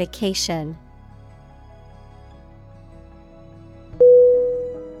and dedication.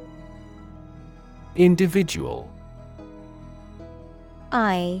 Individual.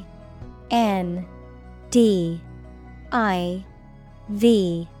 INDIVIDUAL.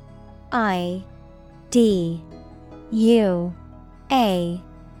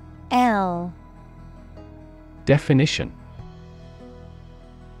 Definition.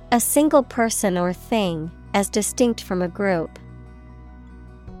 A single person or thing, as distinct from a group.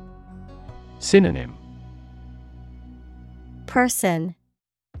 Synonym. Person,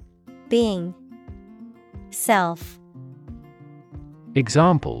 being, self.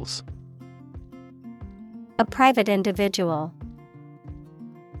 Examples. A private individual.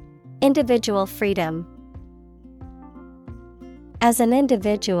 Individual freedom. As an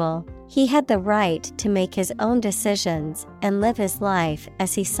individual, he had the right to make his own decisions and live his life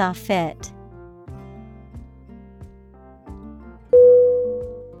as he saw fit.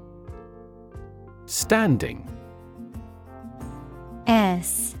 Standing.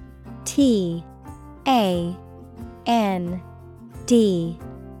 STANDING.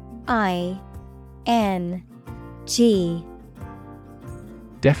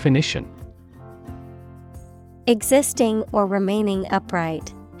 Definition: existing or remaining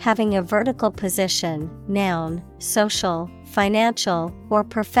upright, having a vertical position, noun, social, financial, or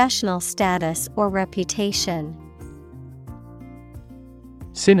professional status or reputation.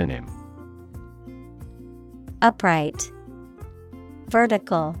 Synonym: Upright,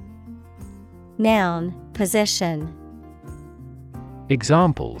 vertical. Noun, position.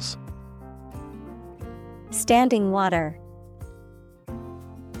 Examples: standing water.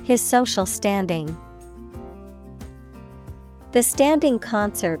 His social standing. The standing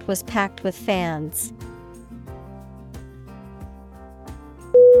concert was packed with fans.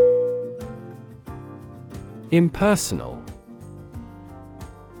 Impersonal.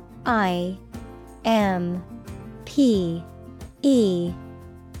 IMPERSONal.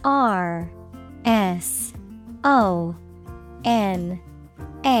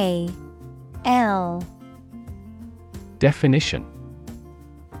 Definition: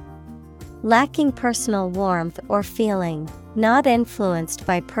 lacking personal warmth or feeling, not influenced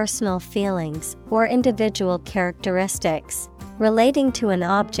by personal feelings or individual characteristics, relating to an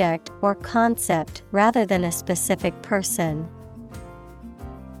object or concept rather than a specific person.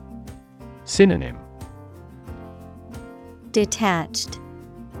 Synonym: detached,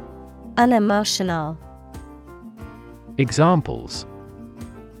 unemotional. Examples: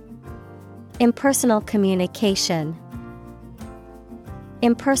 impersonal communication.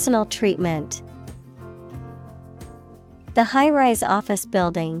 Impersonal treatment. The high-rise office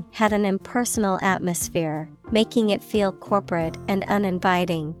building had an impersonal atmosphere, making it feel corporate and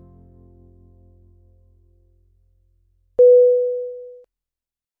uninviting.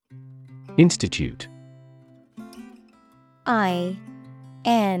 Institute.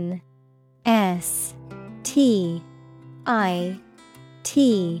 INSTITUTE.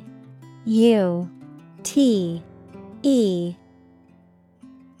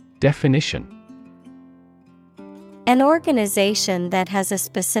 Definition: an organization that has a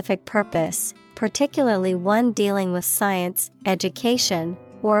specific purpose, particularly one dealing with science, education,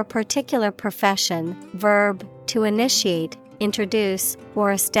 or a particular profession. Verb, to initiate, introduce,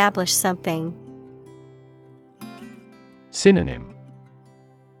 or establish something. Synonym: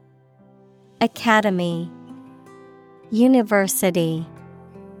 academy, university,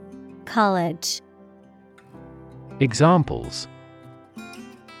 college. Examples: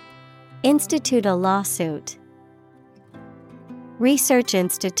 institute a lawsuit. Research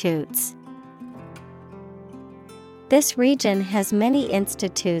institutes. This region has many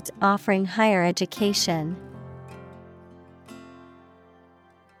institutes offering higher education.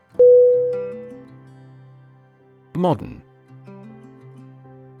 Modern.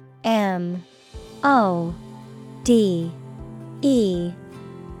 MODERN.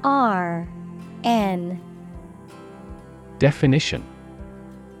 Definition: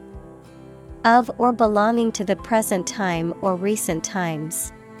 of or belonging to the present time or recent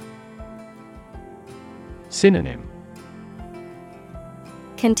times. Synonym: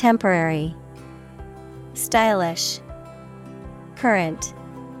 contemporary, stylish, current.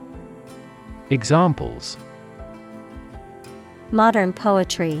 Examples: modern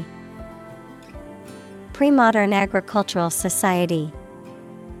poetry. Pre-modern agricultural society.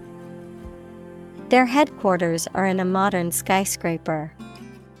 Their headquarters are in a modern skyscraper.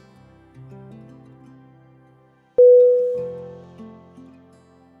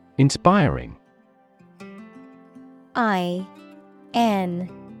 Inspiring. INSPIRING.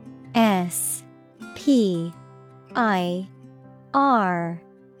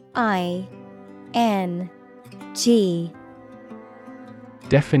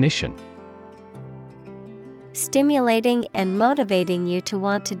 Definition: stimulating and motivating you to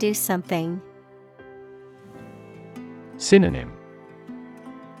want to do something. Synonym: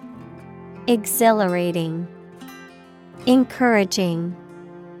 exhilarating, encouraging,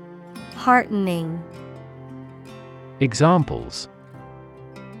 heartening. Examples: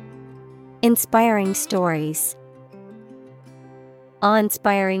 inspiring stories.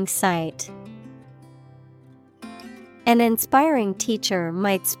 Awe-inspiring sight. An inspiring teacher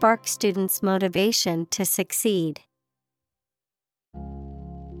might spark students' motivation to succeed.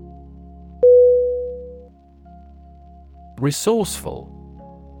 Resourceful.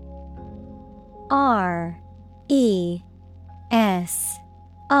 RESOURCEFUL.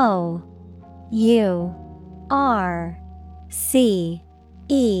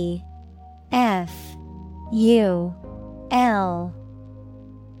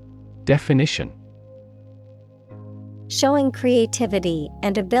 Definition: showing creativity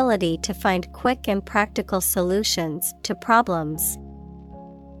and ability to find quick and practical solutions to problems.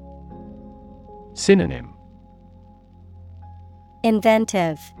 Synonym: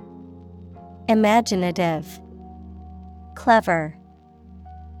 inventive, imaginative, clever.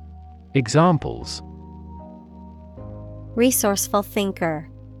 Examples: Resourceful thinker,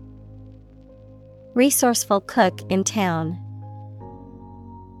 resourceful cook in town.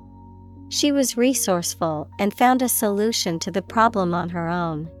 She was resourceful and found a solution to the problem on her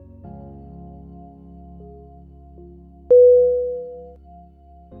own.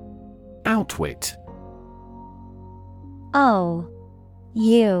 Outwit. O-U-T-W-I-T.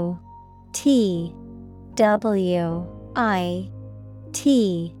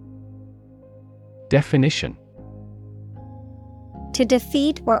 Definition: To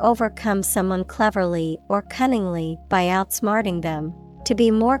defeat or overcome someone cleverly or cunningly by outsmarting them, to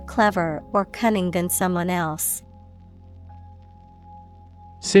be more clever or cunning than someone else.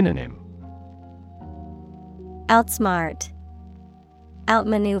 Synonym: Outsmart,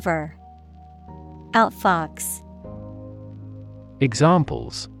 outmaneuver, outfox.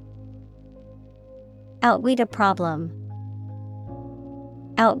 Examples: Outwit a problem,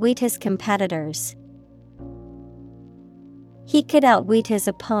 outwit his competitors. He could outwit his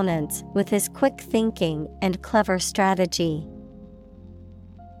opponents with his quick thinking and clever strategy.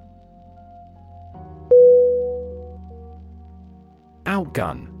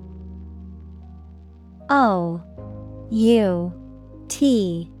 Outgun. O-U-T-G-U-N.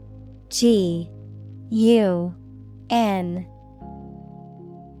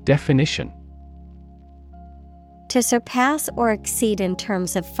 Definition: To surpass or exceed in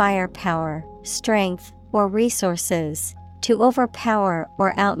terms of firepower, strength, or resources, to overpower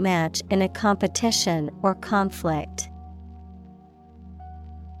or outmatch in a competition or conflict.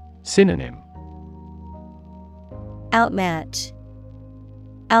 Synonym: Outmatch,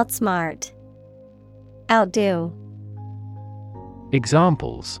 outsmart, outdo.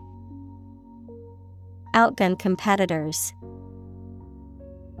 Examples: Outgun competitors,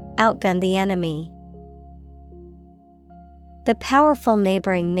 outgun the enemy. The powerful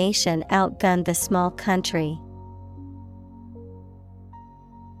neighboring nation outgunned the small country.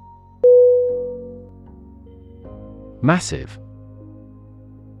 Massive.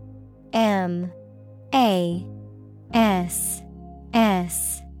 M-A-S-S-I-V-E.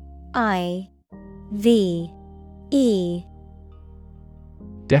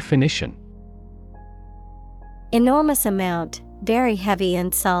 Definition: Enormous amount, very heavy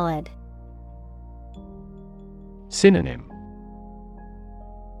and solid. Synonym: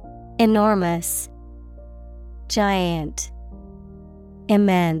 Enormous, giant,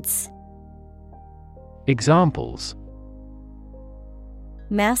 immense. Examples: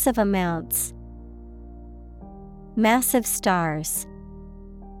 Massive amounts, massive stars.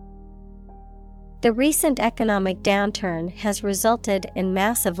 The recent economic downturn has resulted in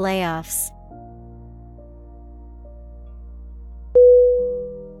massive layoffs.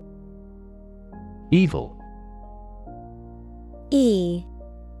 Evil. E-V-I-L.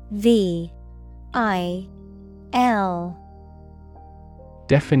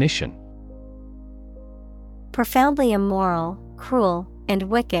 Definition: Profoundly immoral, cruel, and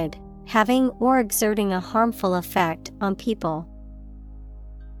wicked, having or exerting a harmful effect on people.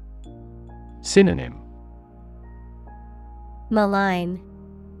 Synonym: Malign,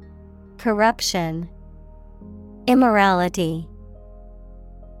 corruption, immorality.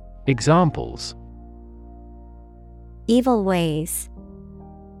 Examples: Evil ways,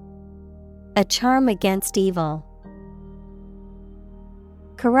 a charm against evil.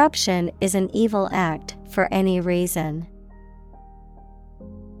 Corruption is an evil act for any reason.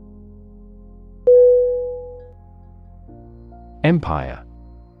 Empire.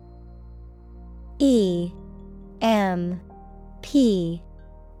 E-M-P-I-R-E.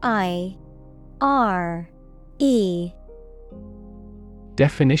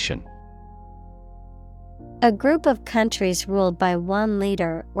 Definition: A group of countries ruled by one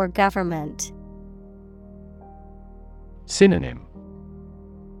leader or government. Synonym: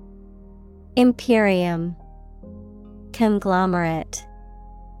 Imperium, conglomerate,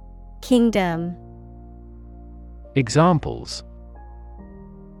 kingdom. Examples: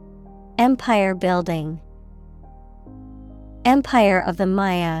 Empire building, Empire of the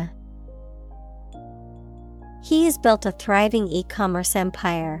Maya. He has built a thriving e-commerce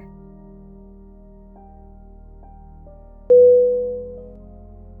empire.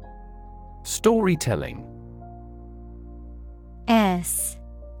 Storytelling. S-T-O-R-Y-T-E-L-L-I-N-G.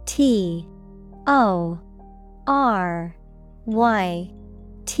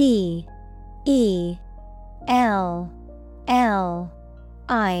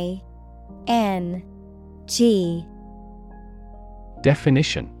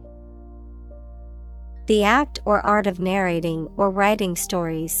 Definition: the act or art of narrating or writing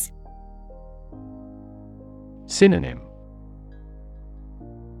stories. Synonym: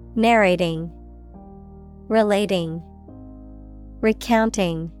 Narrating, relating,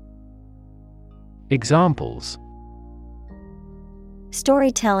 recounting. Examples: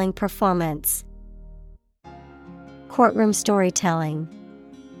 Storytelling performance, courtroom storytelling.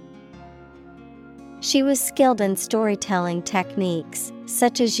 She was skilled in storytelling techniques,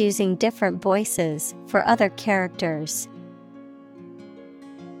 such as using different voices for other characters.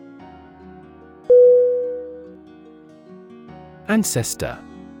 Ancestor.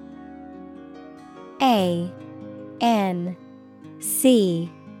 A-N-C-E-S-T-O-R.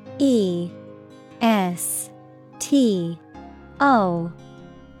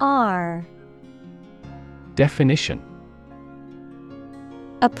 Definition: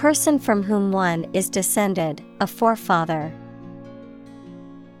 a person from whom one is descended, a forefather.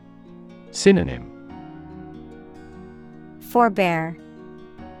 Synonym: Forebear,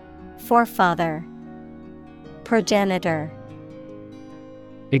 forefather, progenitor.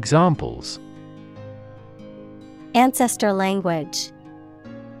 Examples: Ancestor language,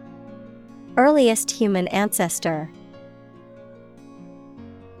 earliest human ancestor.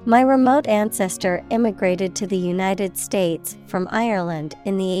 My remote ancestor immigrated to the United States from Ireland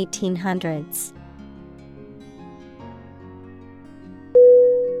in the 1800s.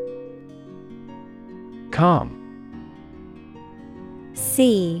 Calm.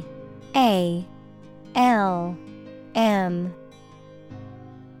 C-A-L-M.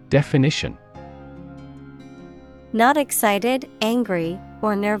 Definition: Not excited, angry,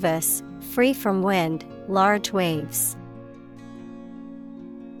 or nervous, free from wind, large waves.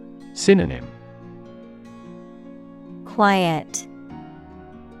 Synonym: Quiet,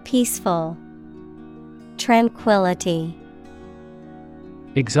 peaceful, tranquility.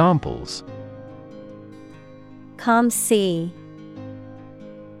 Examples: Calm sea,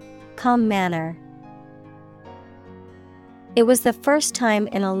 calm manner. It was the first time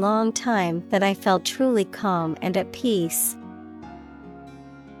in a long time that I felt truly calm and at peace.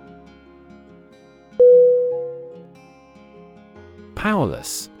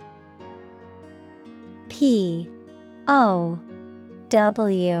 Powerless. P-O-W-E-R-L-E-S-S.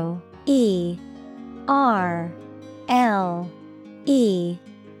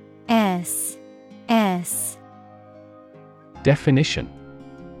 Definition: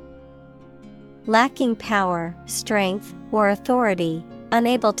 lacking power, strength, or authority,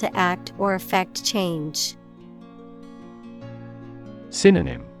 unable to act or effect change.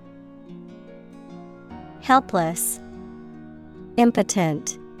 Synonym: Helpless,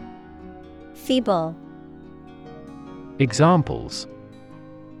 impotent, feeble. Examples: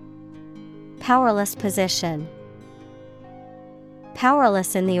 Powerless position,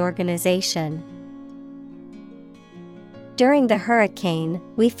 powerless in the organization. During the hurricane,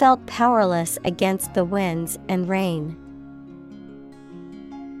 we felt powerless against the winds and rain.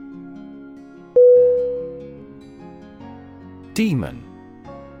 Demon.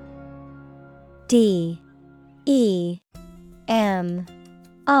 D-E-M-O-N.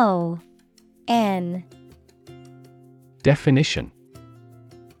 Definition: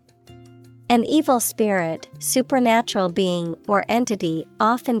 an evil spirit, supernatural being or entity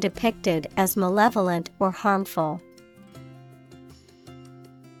often depicted as malevolent or harmful.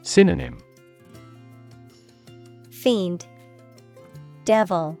 Synonym: Fiend,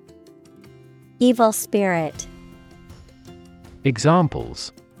 devil, evil spirit.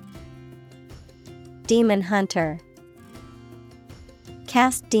 Examples: Demon hunter,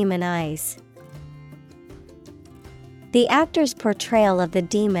 cast demon eyes. The actor's portrayal of the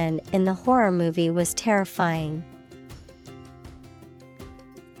demon in the horror movie was terrifying.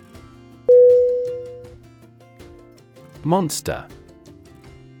 Monster.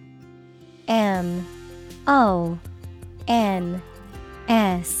 M-O-N-S-T-E-R.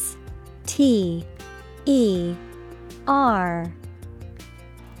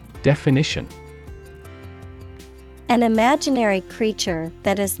 Definition: an imaginary creature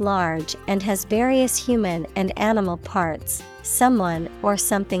that is large and has various human and animal parts, someone or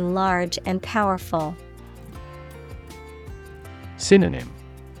something large and powerful. Synonym: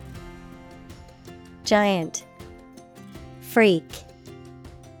 Giant, freak,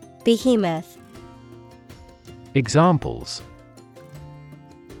 behemoth. Examples: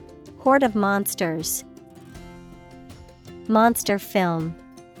 horde of monsters, monster film.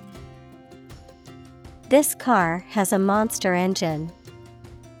 This car has a monster engine.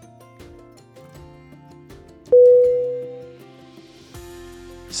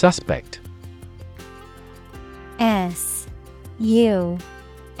 Suspect. S-U-S-P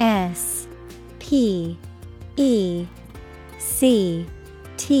P E C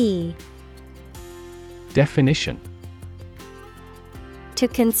T. Definition: To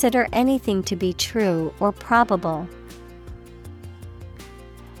consider anything to be true or probable.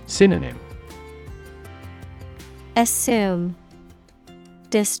 Synonym: Assume,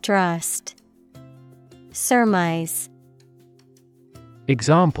 distrust, surmise.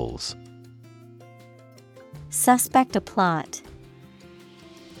 Examples: Suspect a plot.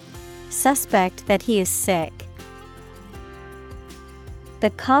 Suspect that he is sick. The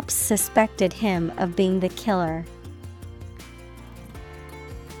cops suspected him of being the killer.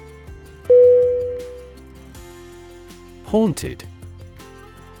 Haunted.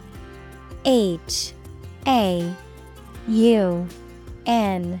 Haunted.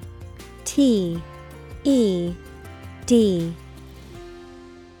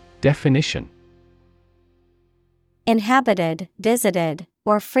 Definition: Inhabited, visited,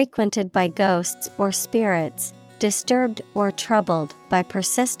 or frequented by ghosts or spirits, disturbed or troubled by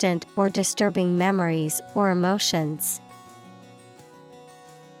persistent or disturbing memories or emotions.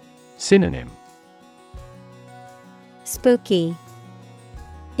 Synonym: Spooky,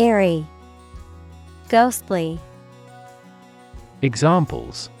 eerie, ghostly.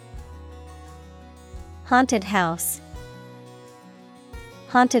 Examples: Haunted house.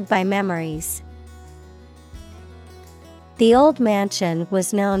 Haunted by memories. The old mansion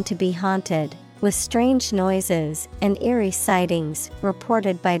was known to be haunted, with strange noises and eerie sightings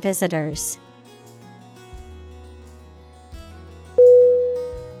reported by visitors.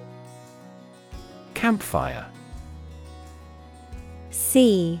 Campfire.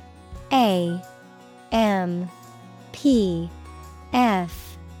 Campfire.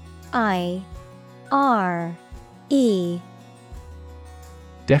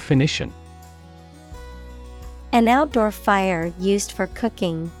 Definition: An outdoor fire used for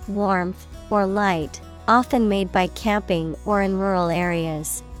cooking, warmth, or light, often made by camping or in rural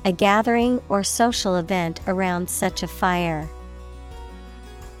areas, a gathering or social event around such a fire.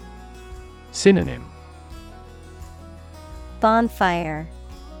 Synonym: Bonfire,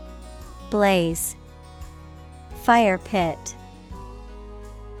 blaze, fire pit.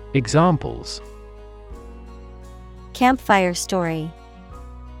 Examples: Campfire story.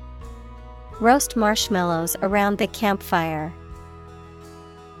 Roast marshmallows around the campfire.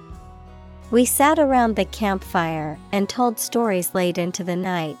 We sat around the campfire and told stories late into the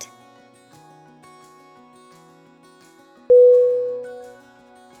night.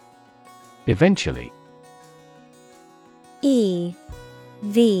 Eventually.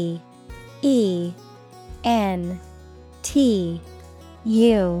 Eventually.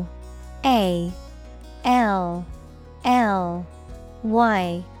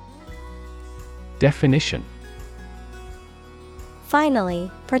 Definition: Finally,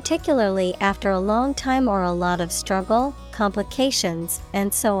 particularly after a long time or a lot of struggle, complications,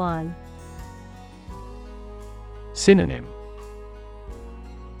 and so on. Synonym: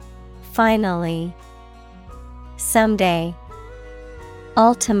 Finally, someday,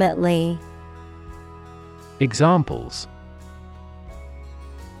 ultimately. Examples: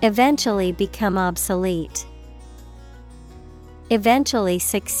 Eventually become obsolete. Eventually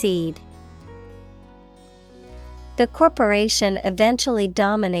succeed. The corporation eventually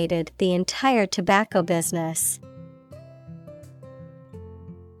dominated the entire tobacco business.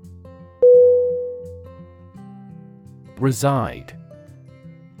 Reside.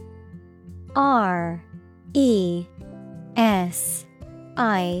 R-E-S-I-D-E.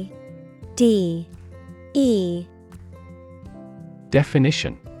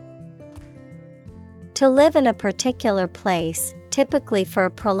 Definition: To live in a particular place, typically for a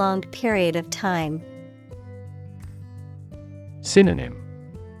prolonged period of time. Synonym: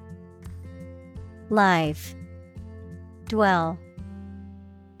 Live, dwell,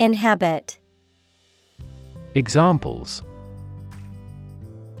 inhabit. Examples: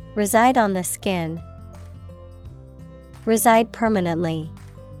 Reside on the skin. Reside permanently.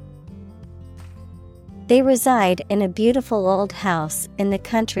 They reside in a beautiful old house in the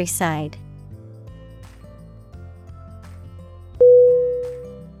countryside.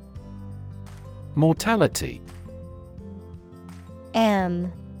 Mortality.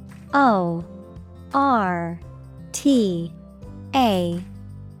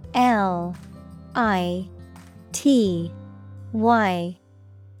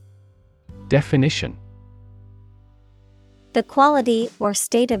 Definition: The quality or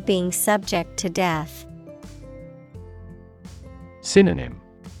state of being subject to death. Synonym: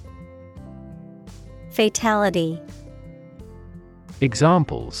 Fatality.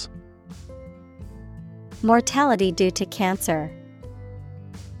 Examples: Mortality due to cancer.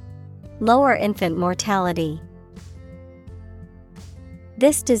 Lower infant mortality.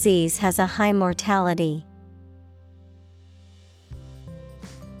 This disease has a high mortality.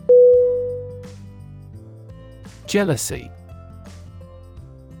 Jealousy.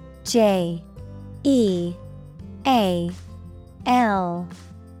 Jealousy.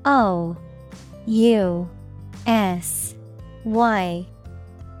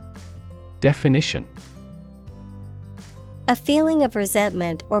 Definition. A feeling of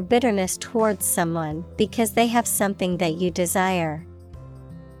resentment or bitterness towards someone because they have something that you desire.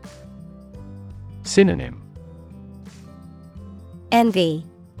 Synonym. Envy,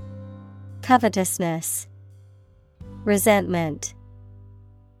 covetousness, resentment.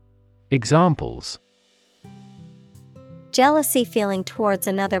 Examples. Jealousy feeling towards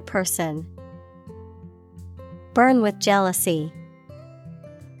another person. Burn with jealousy.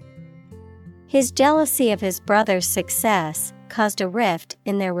 His jealousy of his brother's success caused a rift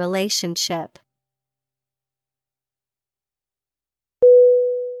in their relationship.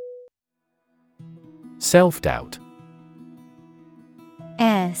 Self-doubt.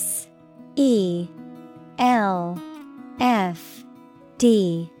 Self-doubt.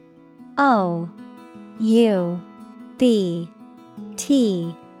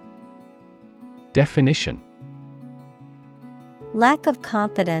 Definition. Lack of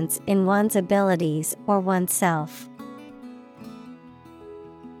confidence in one's abilities or oneself.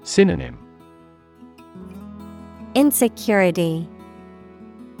 Synonym. Insecurity,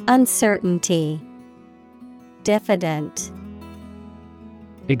 uncertainty, diffident.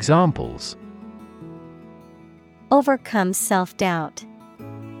 Examples. Overcome self-doubt.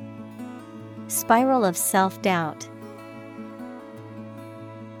 Spiral of self-doubt.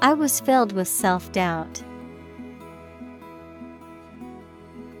 I was filled with self-doubt.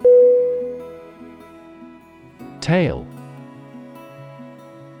 Tale.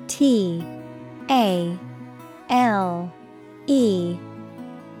 T-A-L-E.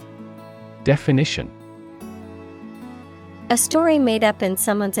 Definition. A story made up in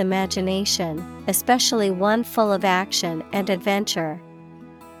someone's imagination, especially one full of action and adventure.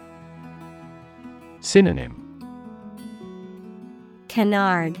 Synonym.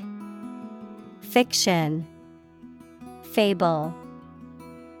 Canard, fiction, fable.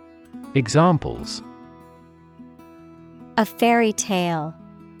 Examples. A fairy tale.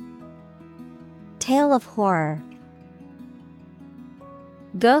 Tale of horror.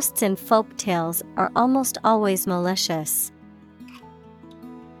 Ghosts in folk tales are almost always malicious.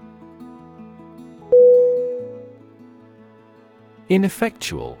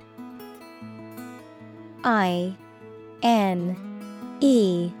 Ineffectual. Ineffectual.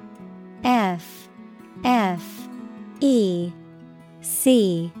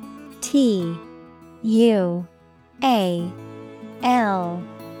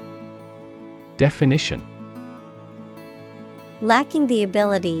 Definition. Lacking the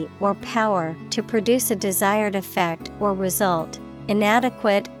ability or power to produce a desired effect or result,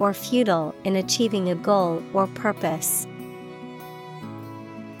 inadequate or futile in achieving a goal or purpose.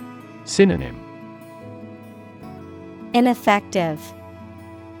 Synonym. Ineffective,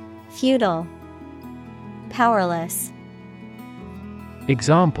 futile, powerless.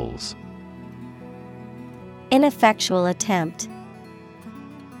 Examples. Ineffectual attempt.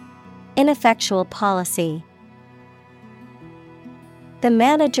 Ineffectual policy. The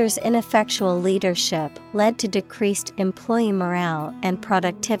manager's ineffectual leadership led to decreased employee morale and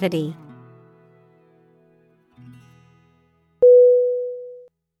productivity.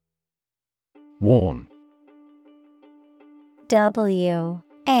 Warn.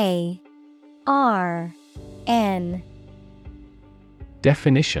 W-A-R-N.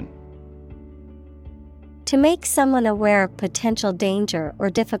 Definition. To make someone aware of potential danger or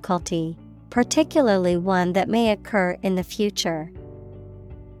difficulty, particularly one that may occur in the future.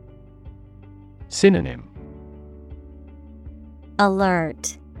 Synonym.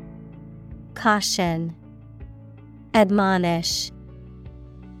 Alert, caution, admonish.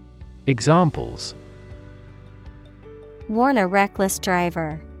 Examples. Warn a reckless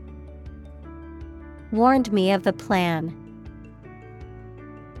driver. Warned me of the plan.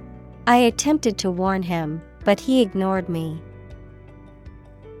 I attempted to warn him, but he ignored me.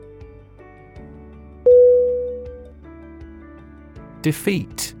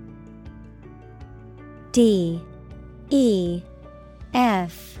 Defeat. D-E-F-E-A-T.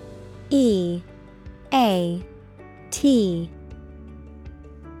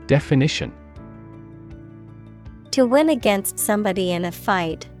 Definition. To win against somebody in a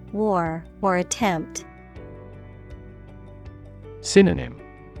fight, war, or attempt. Synonym.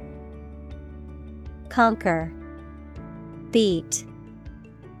 Conquer, beat,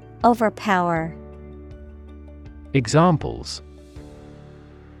 overpower. Examples: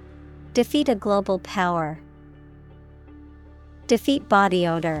 Defeat a global power. Defeat body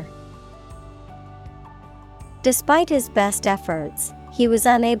odor. Despite his best efforts, he was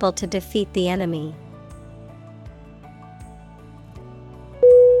unable to defeat the enemy.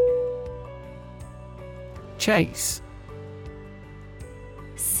 Chase.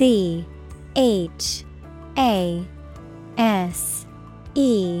 C-H-A-S-E.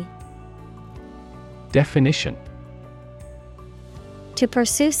 Definition: To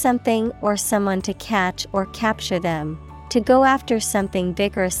pursue something or someone, to catch or capture them. To go after something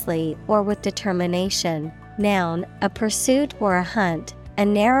vigorously or with determination. Noun, a pursuit or a hunt, a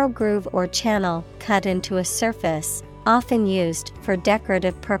narrow groove or channel cut into a surface, often used for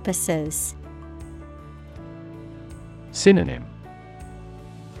decorative purposes. Synonym: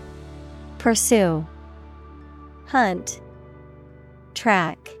 Pursue, hunt,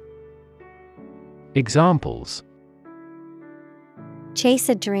 track. Examples: Chase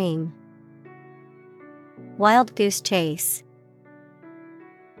a dream. Wild goose chase.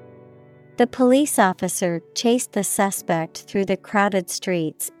 The police officer chased the suspect through the crowded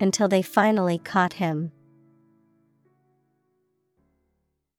streets until they finally caught him.